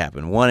do have to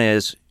happen. One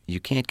is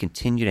you can't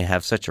continue to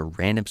have such a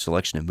random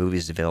selection of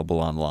movies available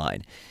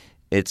online.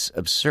 It's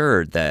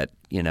absurd that,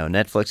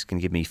 Netflix can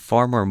give me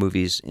far more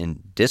movies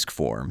in disc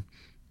form,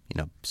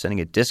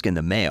 sending a disc in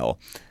the mail,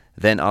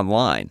 than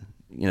online.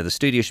 The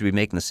studio should be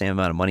making the same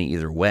amount of money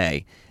either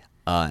way.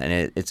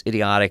 And it's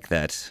idiotic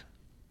that,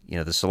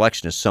 the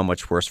selection is so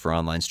much worse for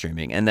online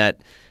streaming and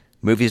that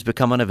movies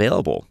become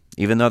unavailable,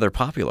 even though they're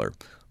popular.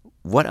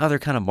 What other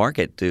kind of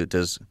market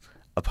does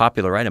a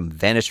popular item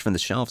vanish from the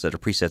shelves at a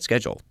preset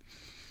schedule?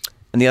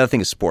 And the other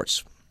thing is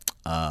sports.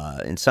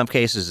 In some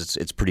cases,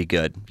 it's pretty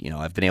good.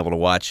 I've been able to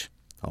watch.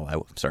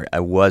 I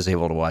was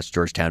able to watch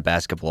Georgetown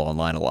basketball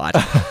online a lot.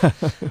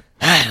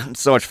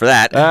 So much for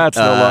that. That's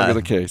no longer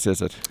the case,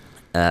 is it?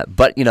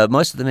 But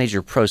most of the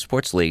major pro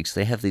sports leagues,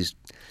 they have these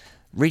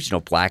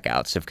regional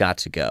blackouts. Have got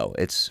to go.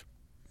 It's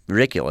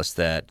ridiculous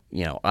that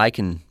I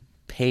can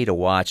pay to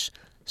watch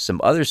some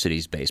other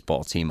city's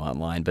baseball team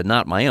online, but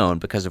not my own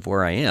because of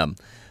where I am.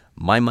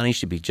 My money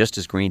should be just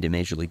as green to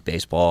Major League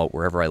Baseball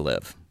wherever I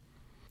live.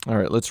 All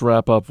right, let's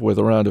wrap up with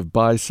a round of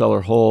buy, sell,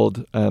 or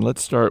hold. And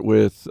let's start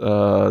with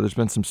there's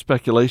been some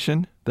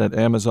speculation that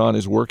Amazon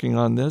is working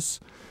on this.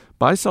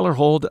 Buy, sell, or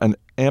hold an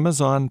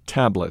Amazon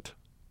tablet.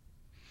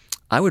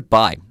 I would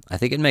buy. I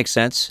think it makes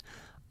sense.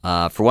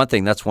 For one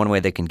thing, that's one way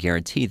they can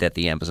guarantee that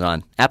the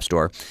Amazon App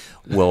Store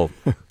will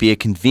be a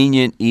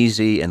convenient,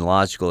 easy, and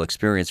logical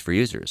experience for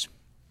users.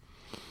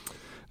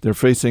 They're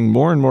facing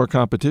more and more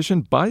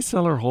competition. Buy,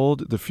 sell, or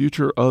hold the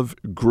future of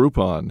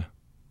Groupon.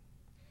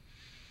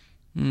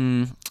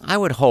 I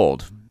would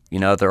hold.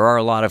 There are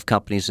a lot of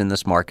companies in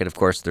this market. Of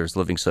course, there's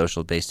Living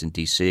Social based in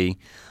D.C.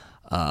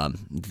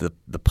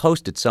 The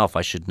Post itself,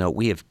 I should note,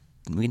 we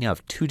now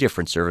have two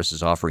different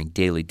services offering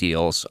daily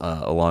deals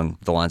along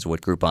the lines of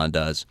what Groupon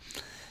does.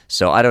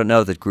 So I don't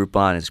know that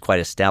Groupon has quite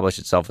established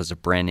itself as a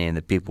brand name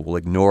that people will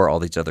ignore all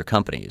these other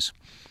companies.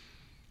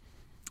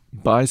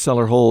 Buy, sell,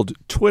 or hold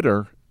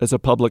Twitter as a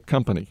public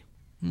company.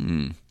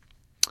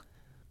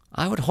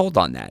 I would hold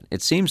on that.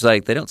 It seems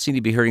like they don't seem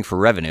to be hurting for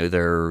revenue.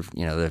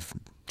 They've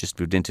just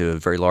moved into a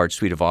very large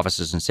suite of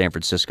offices in San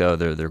Francisco.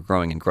 They're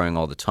growing and growing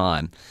all the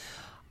time.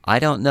 I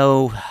don't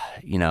know,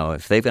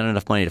 if they've got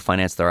enough money to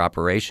finance their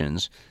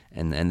operations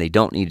and they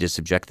don't need to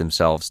subject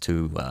themselves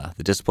to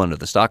the discipline of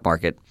the stock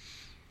market.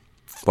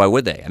 Why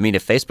would they? I mean,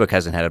 if Facebook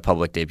hasn't had a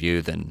public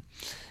debut, then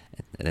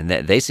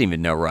they seem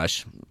in no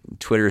rush.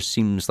 Twitter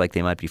seems like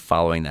they might be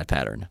following that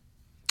pattern.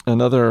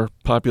 Another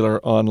popular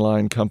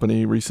online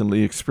company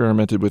recently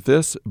experimented with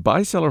this.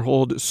 Buy, sell, or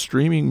hold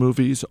streaming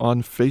movies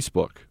on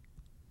Facebook.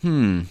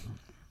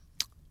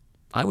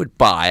 I would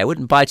buy. I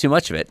wouldn't buy too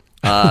much of it.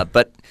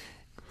 But,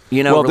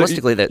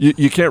 realistically...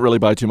 You can't really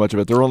buy too much of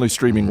it. They're only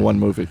streaming one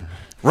movie.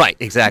 Right,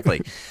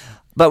 exactly.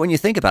 But when you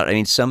think about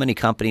it, so many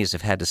companies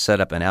have had to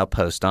set up an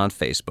outpost on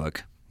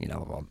Facebook.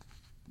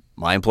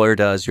 My employer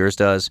does, yours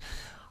does.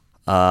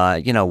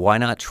 Why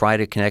not try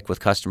to connect with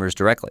customers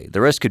directly?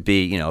 The risk could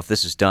be, if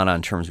this is done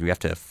on terms where you have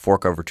to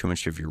fork over too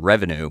much of your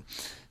revenue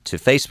to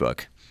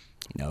Facebook,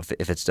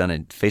 if it's done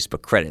in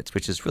Facebook credits,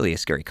 which is really a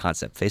scary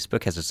concept.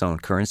 Facebook has its own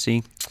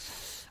currency.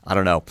 I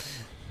don't know.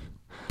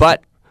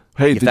 But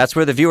if that's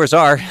where the viewers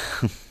are.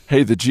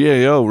 Hey, the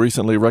GAO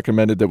recently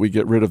recommended that we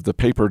get rid of the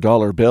paper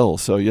dollar bill,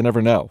 so you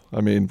never know. I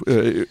mean,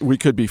 we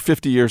could be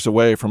 50 years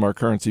away from our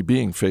currency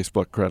being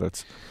Facebook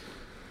credits.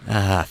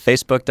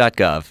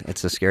 Facebook.gov.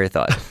 It's a scary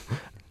thought.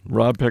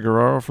 Rob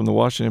Pegoraro from the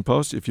Washington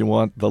Post. If you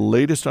want the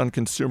latest on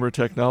consumer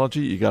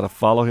technology, you got to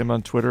follow him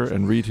on Twitter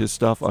and read his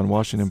stuff on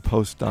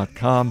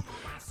WashingtonPost.com.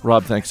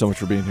 Rob, thanks so much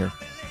for being here.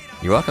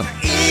 You're welcome.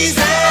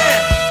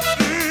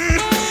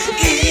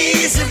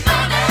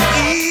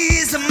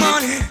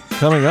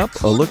 Coming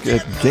up, a look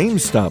at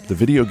GameStop, the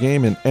video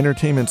game and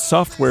entertainment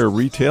software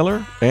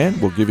retailer, and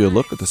we'll give you a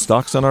look at the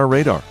stocks on our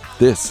radar.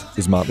 This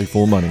is Motley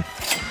Fool Money.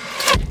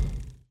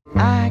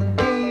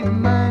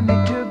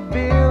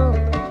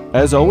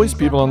 As always,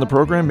 people on the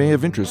program may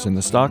have interest in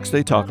the stocks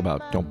they talk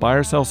about. Don't buy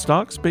or sell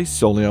stocks based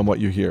solely on what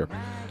you hear.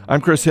 I'm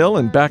Chris Hill,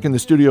 and back in the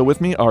studio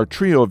with me, our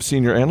trio of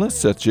senior analysts,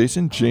 Seth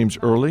Jason, James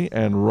Early,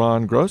 and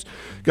Ron Gross.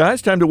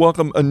 Guys, time to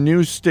welcome a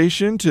new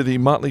station to the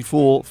Motley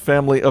Fool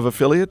family of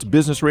affiliates,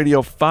 Business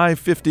Radio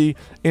 550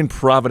 in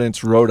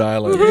Providence, Rhode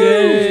Island.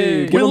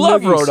 Yay! We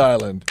love Rhode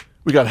Island.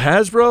 We got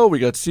Hasbro, we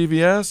got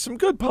CVS, some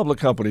good public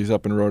companies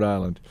up in Rhode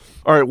Island.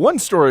 All right, one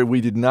story we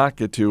did not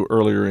get to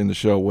earlier in the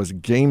show was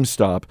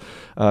GameStop.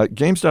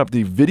 GameStop,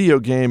 the video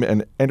game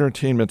and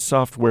entertainment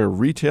software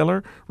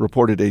retailer,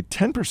 reported a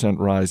 10%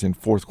 rise in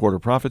fourth quarter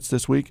profits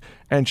this week,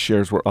 and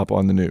shares were up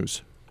on the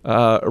news.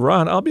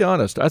 Ron, I'll be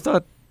honest, I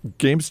thought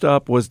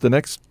GameStop was the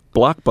next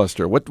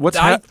Blockbuster.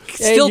 I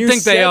still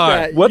think they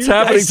are. What's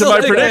happening to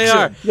my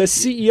prediction? The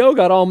CEO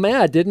got all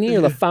mad, didn't he? Or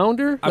the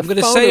founder? I'm going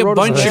to say a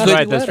bunch of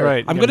good. That's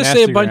right. I'm going to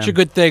say a bunch of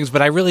good things,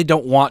 but I really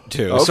don't want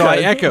to. Okay. So I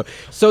echo.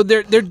 So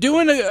they're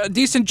doing a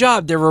decent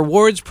job. Their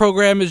rewards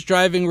program is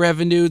driving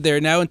revenue. They're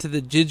now into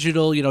the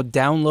digital,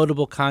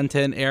 downloadable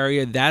content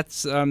area.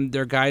 That's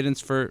their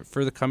guidance for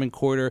the coming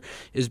quarter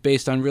is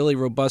based on really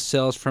robust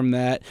sales from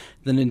that.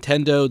 The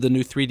Nintendo, the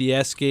new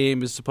 3DS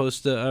game is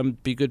supposed to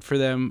be good for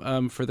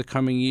them for the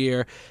coming year.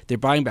 They're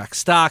buying back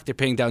stock. They're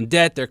paying down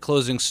debt. They're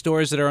closing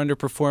stores that are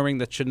underperforming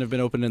that shouldn't have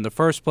been opened in the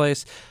first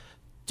place.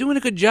 Doing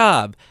a good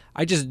job.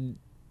 I just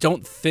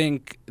don't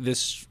think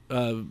this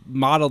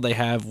model they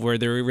have where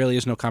there really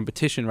is no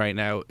competition right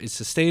now is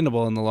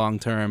sustainable in the long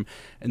term.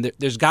 And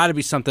there's got to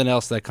be something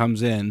else that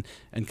comes in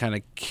and kind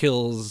of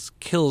kills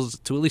to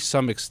at least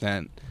some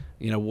extent,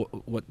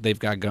 what they've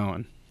got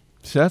going.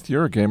 Seth,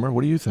 you're a gamer.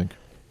 What do you think?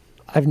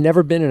 I've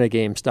never been in a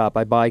GameStop.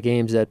 I buy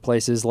games at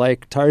places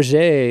like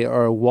Target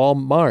or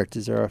Walmart.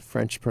 Is there a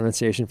French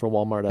pronunciation for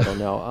Walmart? I don't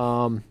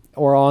know.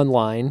 Or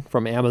online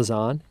from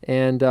Amazon.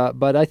 And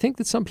but I think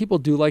that some people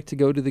do like to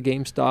go to the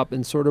GameStop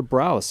and sort of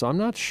browse. So I'm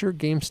not sure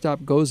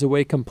GameStop goes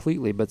away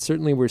completely, but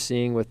certainly we're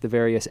seeing with the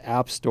various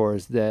app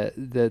stores that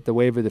the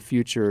wave of the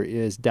future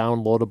is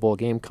downloadable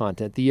game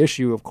content. The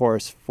issue, of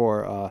course,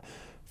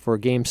 for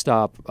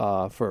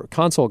GameStop, for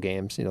console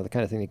games, the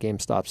kind of thing that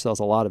GameStop sells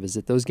a lot of is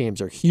that those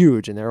games are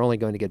huge and they're only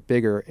going to get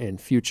bigger in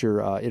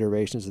future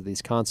iterations of these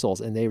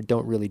consoles, and they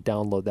don't really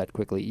download that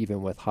quickly,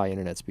 even with high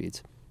internet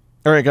speeds.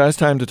 All right, guys,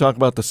 time to talk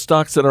about the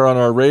stocks that are on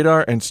our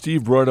radar, and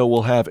Steve Broido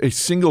will have a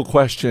single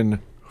question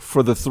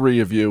for the three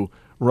of you.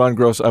 Ron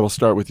Gross, I will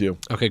start with you.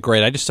 Okay,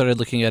 great. I just started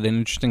looking at an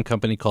interesting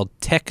company called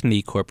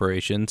Techni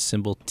Corporation,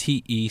 symbol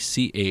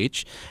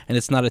TECH, and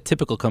it's not a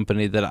typical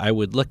company that I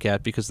would look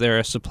at because they're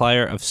a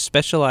supplier of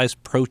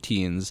specialized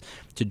proteins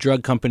to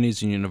drug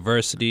companies and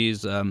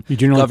universities. You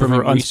generally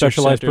prefer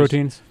unspecialized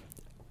proteins?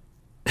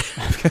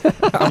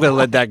 I'm going to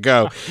let that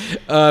go.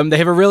 They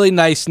have a really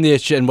nice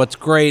niche, and what's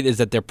great is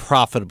that they're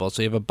profitable.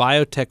 So you have a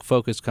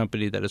biotech-focused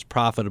company that is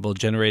profitable,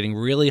 generating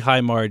really high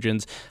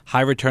margins,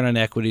 high return on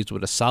equities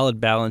with a solid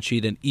balance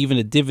sheet, and even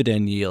a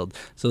dividend yield.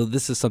 So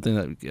this is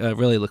something that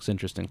really looks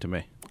interesting to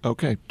me.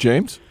 Okay.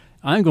 James?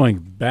 I'm going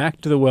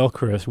back to the well,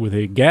 Chris, with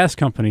a gas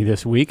company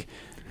this week.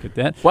 Get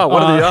that? Wow,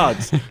 what are the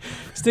odds?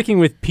 Sticking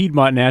with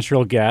Piedmont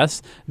Natural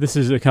Gas, this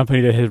is a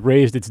company that has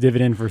raised its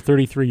dividend for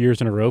 33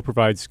 years in a row,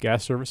 provides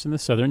gas service in the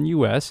southern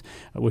U.S.,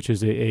 which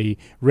is a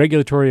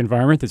regulatory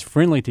environment that's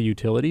friendly to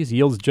utilities,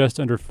 yields just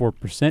under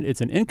 4%.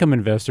 It's an income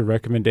investor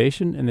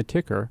recommendation, and the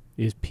ticker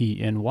is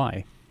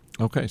PNY.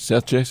 Okay.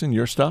 Seth, Jason,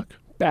 your stock?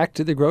 Back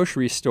to the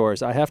grocery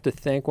stores. I have to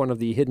thank one of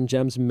the Hidden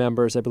Gems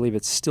members. I believe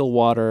it's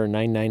Stillwater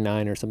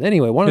 999 or something.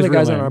 Anyway, one of the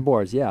guys on our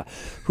boards,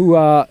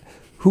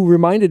 who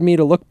reminded me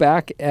to look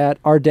back at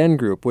Ardennes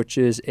Group, which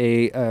is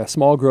a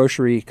small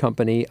grocery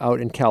company out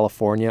in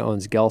California,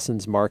 owns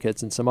Gelson's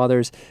Markets and some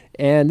others.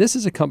 And this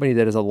is a company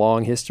that has a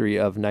long history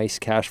of nice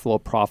cash flow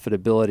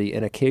profitability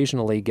and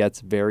occasionally gets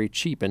very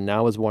cheap. And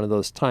now is one of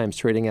those times,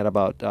 trading at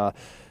about a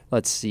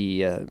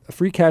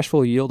free cash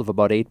flow yield of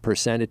about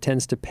 8%. It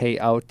tends to pay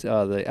out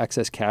the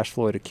excess cash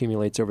flow it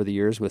accumulates over the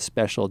years with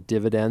special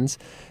dividends.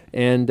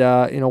 And,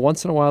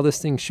 once in a while,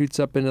 this thing shoots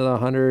up into the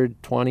 $120,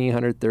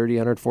 $130,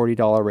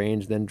 $140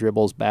 range, then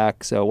dribbles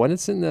back. So when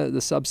it's in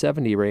the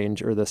sub-70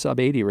 range or the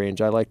sub-80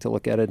 range, I like to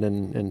look at it,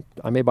 and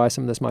I may buy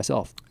some of this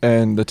myself.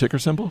 And the ticker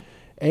symbol?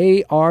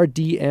 ARDN.A.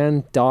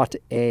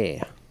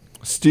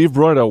 Steve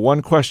Broido,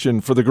 one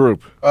question for the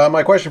group.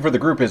 My question for the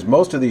group is,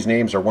 most of these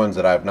names are ones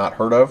that I've not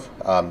heard of.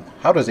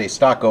 How does a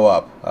stock go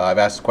up? I've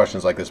asked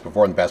questions like this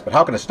before in the past, but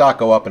how can a stock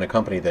go up in a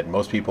company that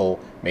most people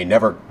may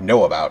never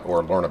know about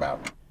or learn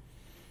about?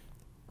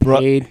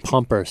 Paid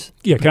pumpers.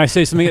 Yeah, can I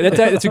say something?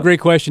 That's a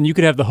great question. You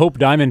could have the Hope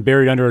Diamond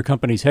buried under a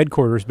company's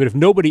headquarters, but if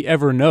nobody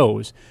ever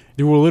knows,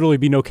 there will literally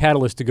be no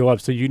catalyst to go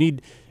up. So you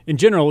need, in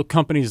general,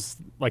 companies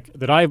like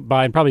that I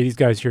buy, and probably these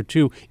guys here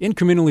too,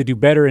 incrementally do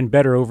better and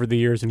better over the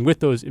years, and with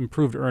those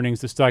improved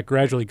earnings, the stock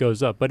gradually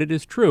goes up. But it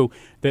is true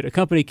that a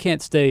company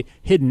can't stay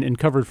hidden and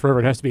covered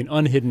forever. It has to be an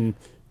unhidden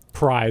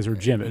prize or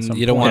gem at some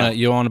You don't point.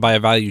 want to buy a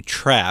value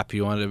trap.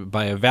 You want to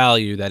buy a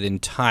value that in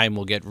time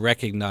will get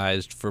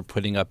recognized for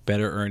putting up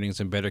better earnings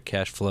and better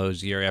cash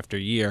flows year after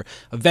year.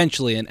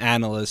 Eventually, an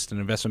analyst, an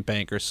investment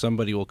banker,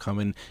 somebody will come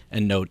in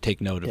and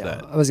take note of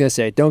that. I was going to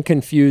say, don't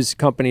confuse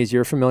companies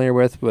you're familiar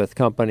with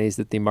companies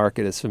that the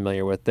market is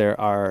familiar with. There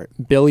are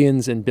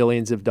billions and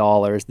billions of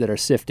dollars that are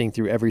sifting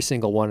through every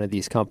single one of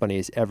these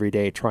companies every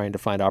day trying to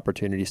find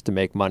opportunities to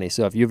make money.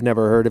 So if you've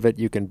never heard of it,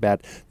 you can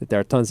bet that there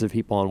are tons of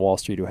people on Wall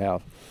Street who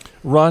have.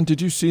 Ron,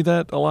 did you see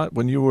that a lot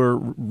when you were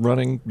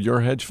running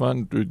your hedge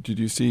fund? Did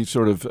you see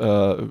sort of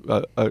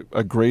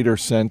a greater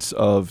sense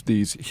of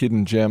these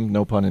hidden gem,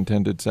 no pun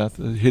intended, Seth,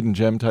 hidden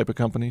gem type of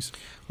companies?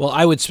 Well,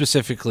 I would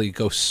specifically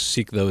go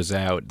seek those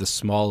out. The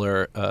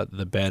smaller,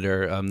 the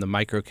better. The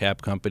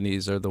microcap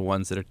companies are the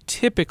ones that are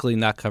typically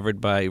not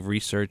covered by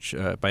research,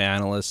 by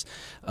analysts.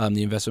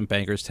 The investment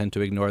bankers tend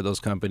to ignore those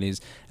companies.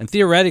 And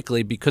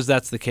theoretically, because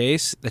that's the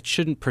case, that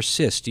shouldn't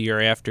persist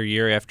year after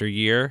year after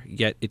year,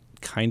 yet it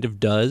kind of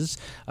does.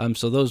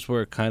 So those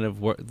were kind of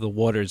the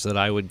waters that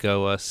I would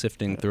go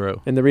sifting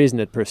through. And the reason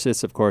it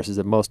persists, of course, is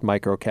that most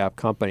microcap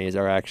companies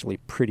are actually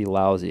pretty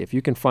lousy. If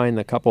you can find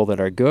the couple that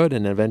are good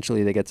and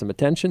eventually they get some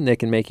attention, they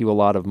can make you a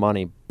lot of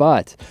money.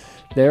 But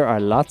there are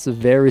lots of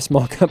very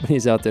small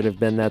companies out there that have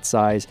been that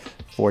size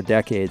for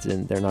decades,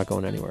 and they're not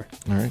going anywhere.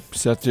 All right.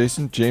 Seth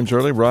Jason, James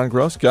Early, Ron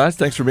Gross. Guys,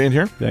 thanks for being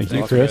here. Thank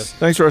you, Chris.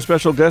 Thanks to our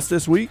special guest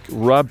this week,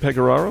 Rob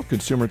Pegoraro,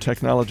 consumer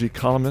technology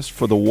columnist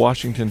for The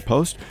Washington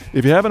Post.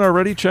 If you haven't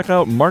already, check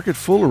out Market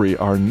Foolery,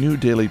 our new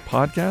daily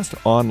podcast,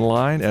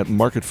 online at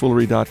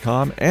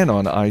marketfoolery.com and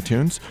on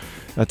iTunes.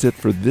 That's it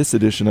for this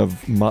edition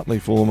of Motley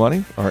Fool of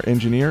Money. Our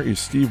engineer is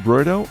Steve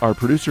Broido. Our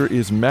producer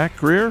is Matt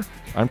Greer.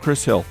 I'm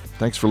Chris Hill.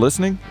 Thanks for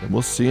listening, and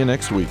we'll see you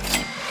next week.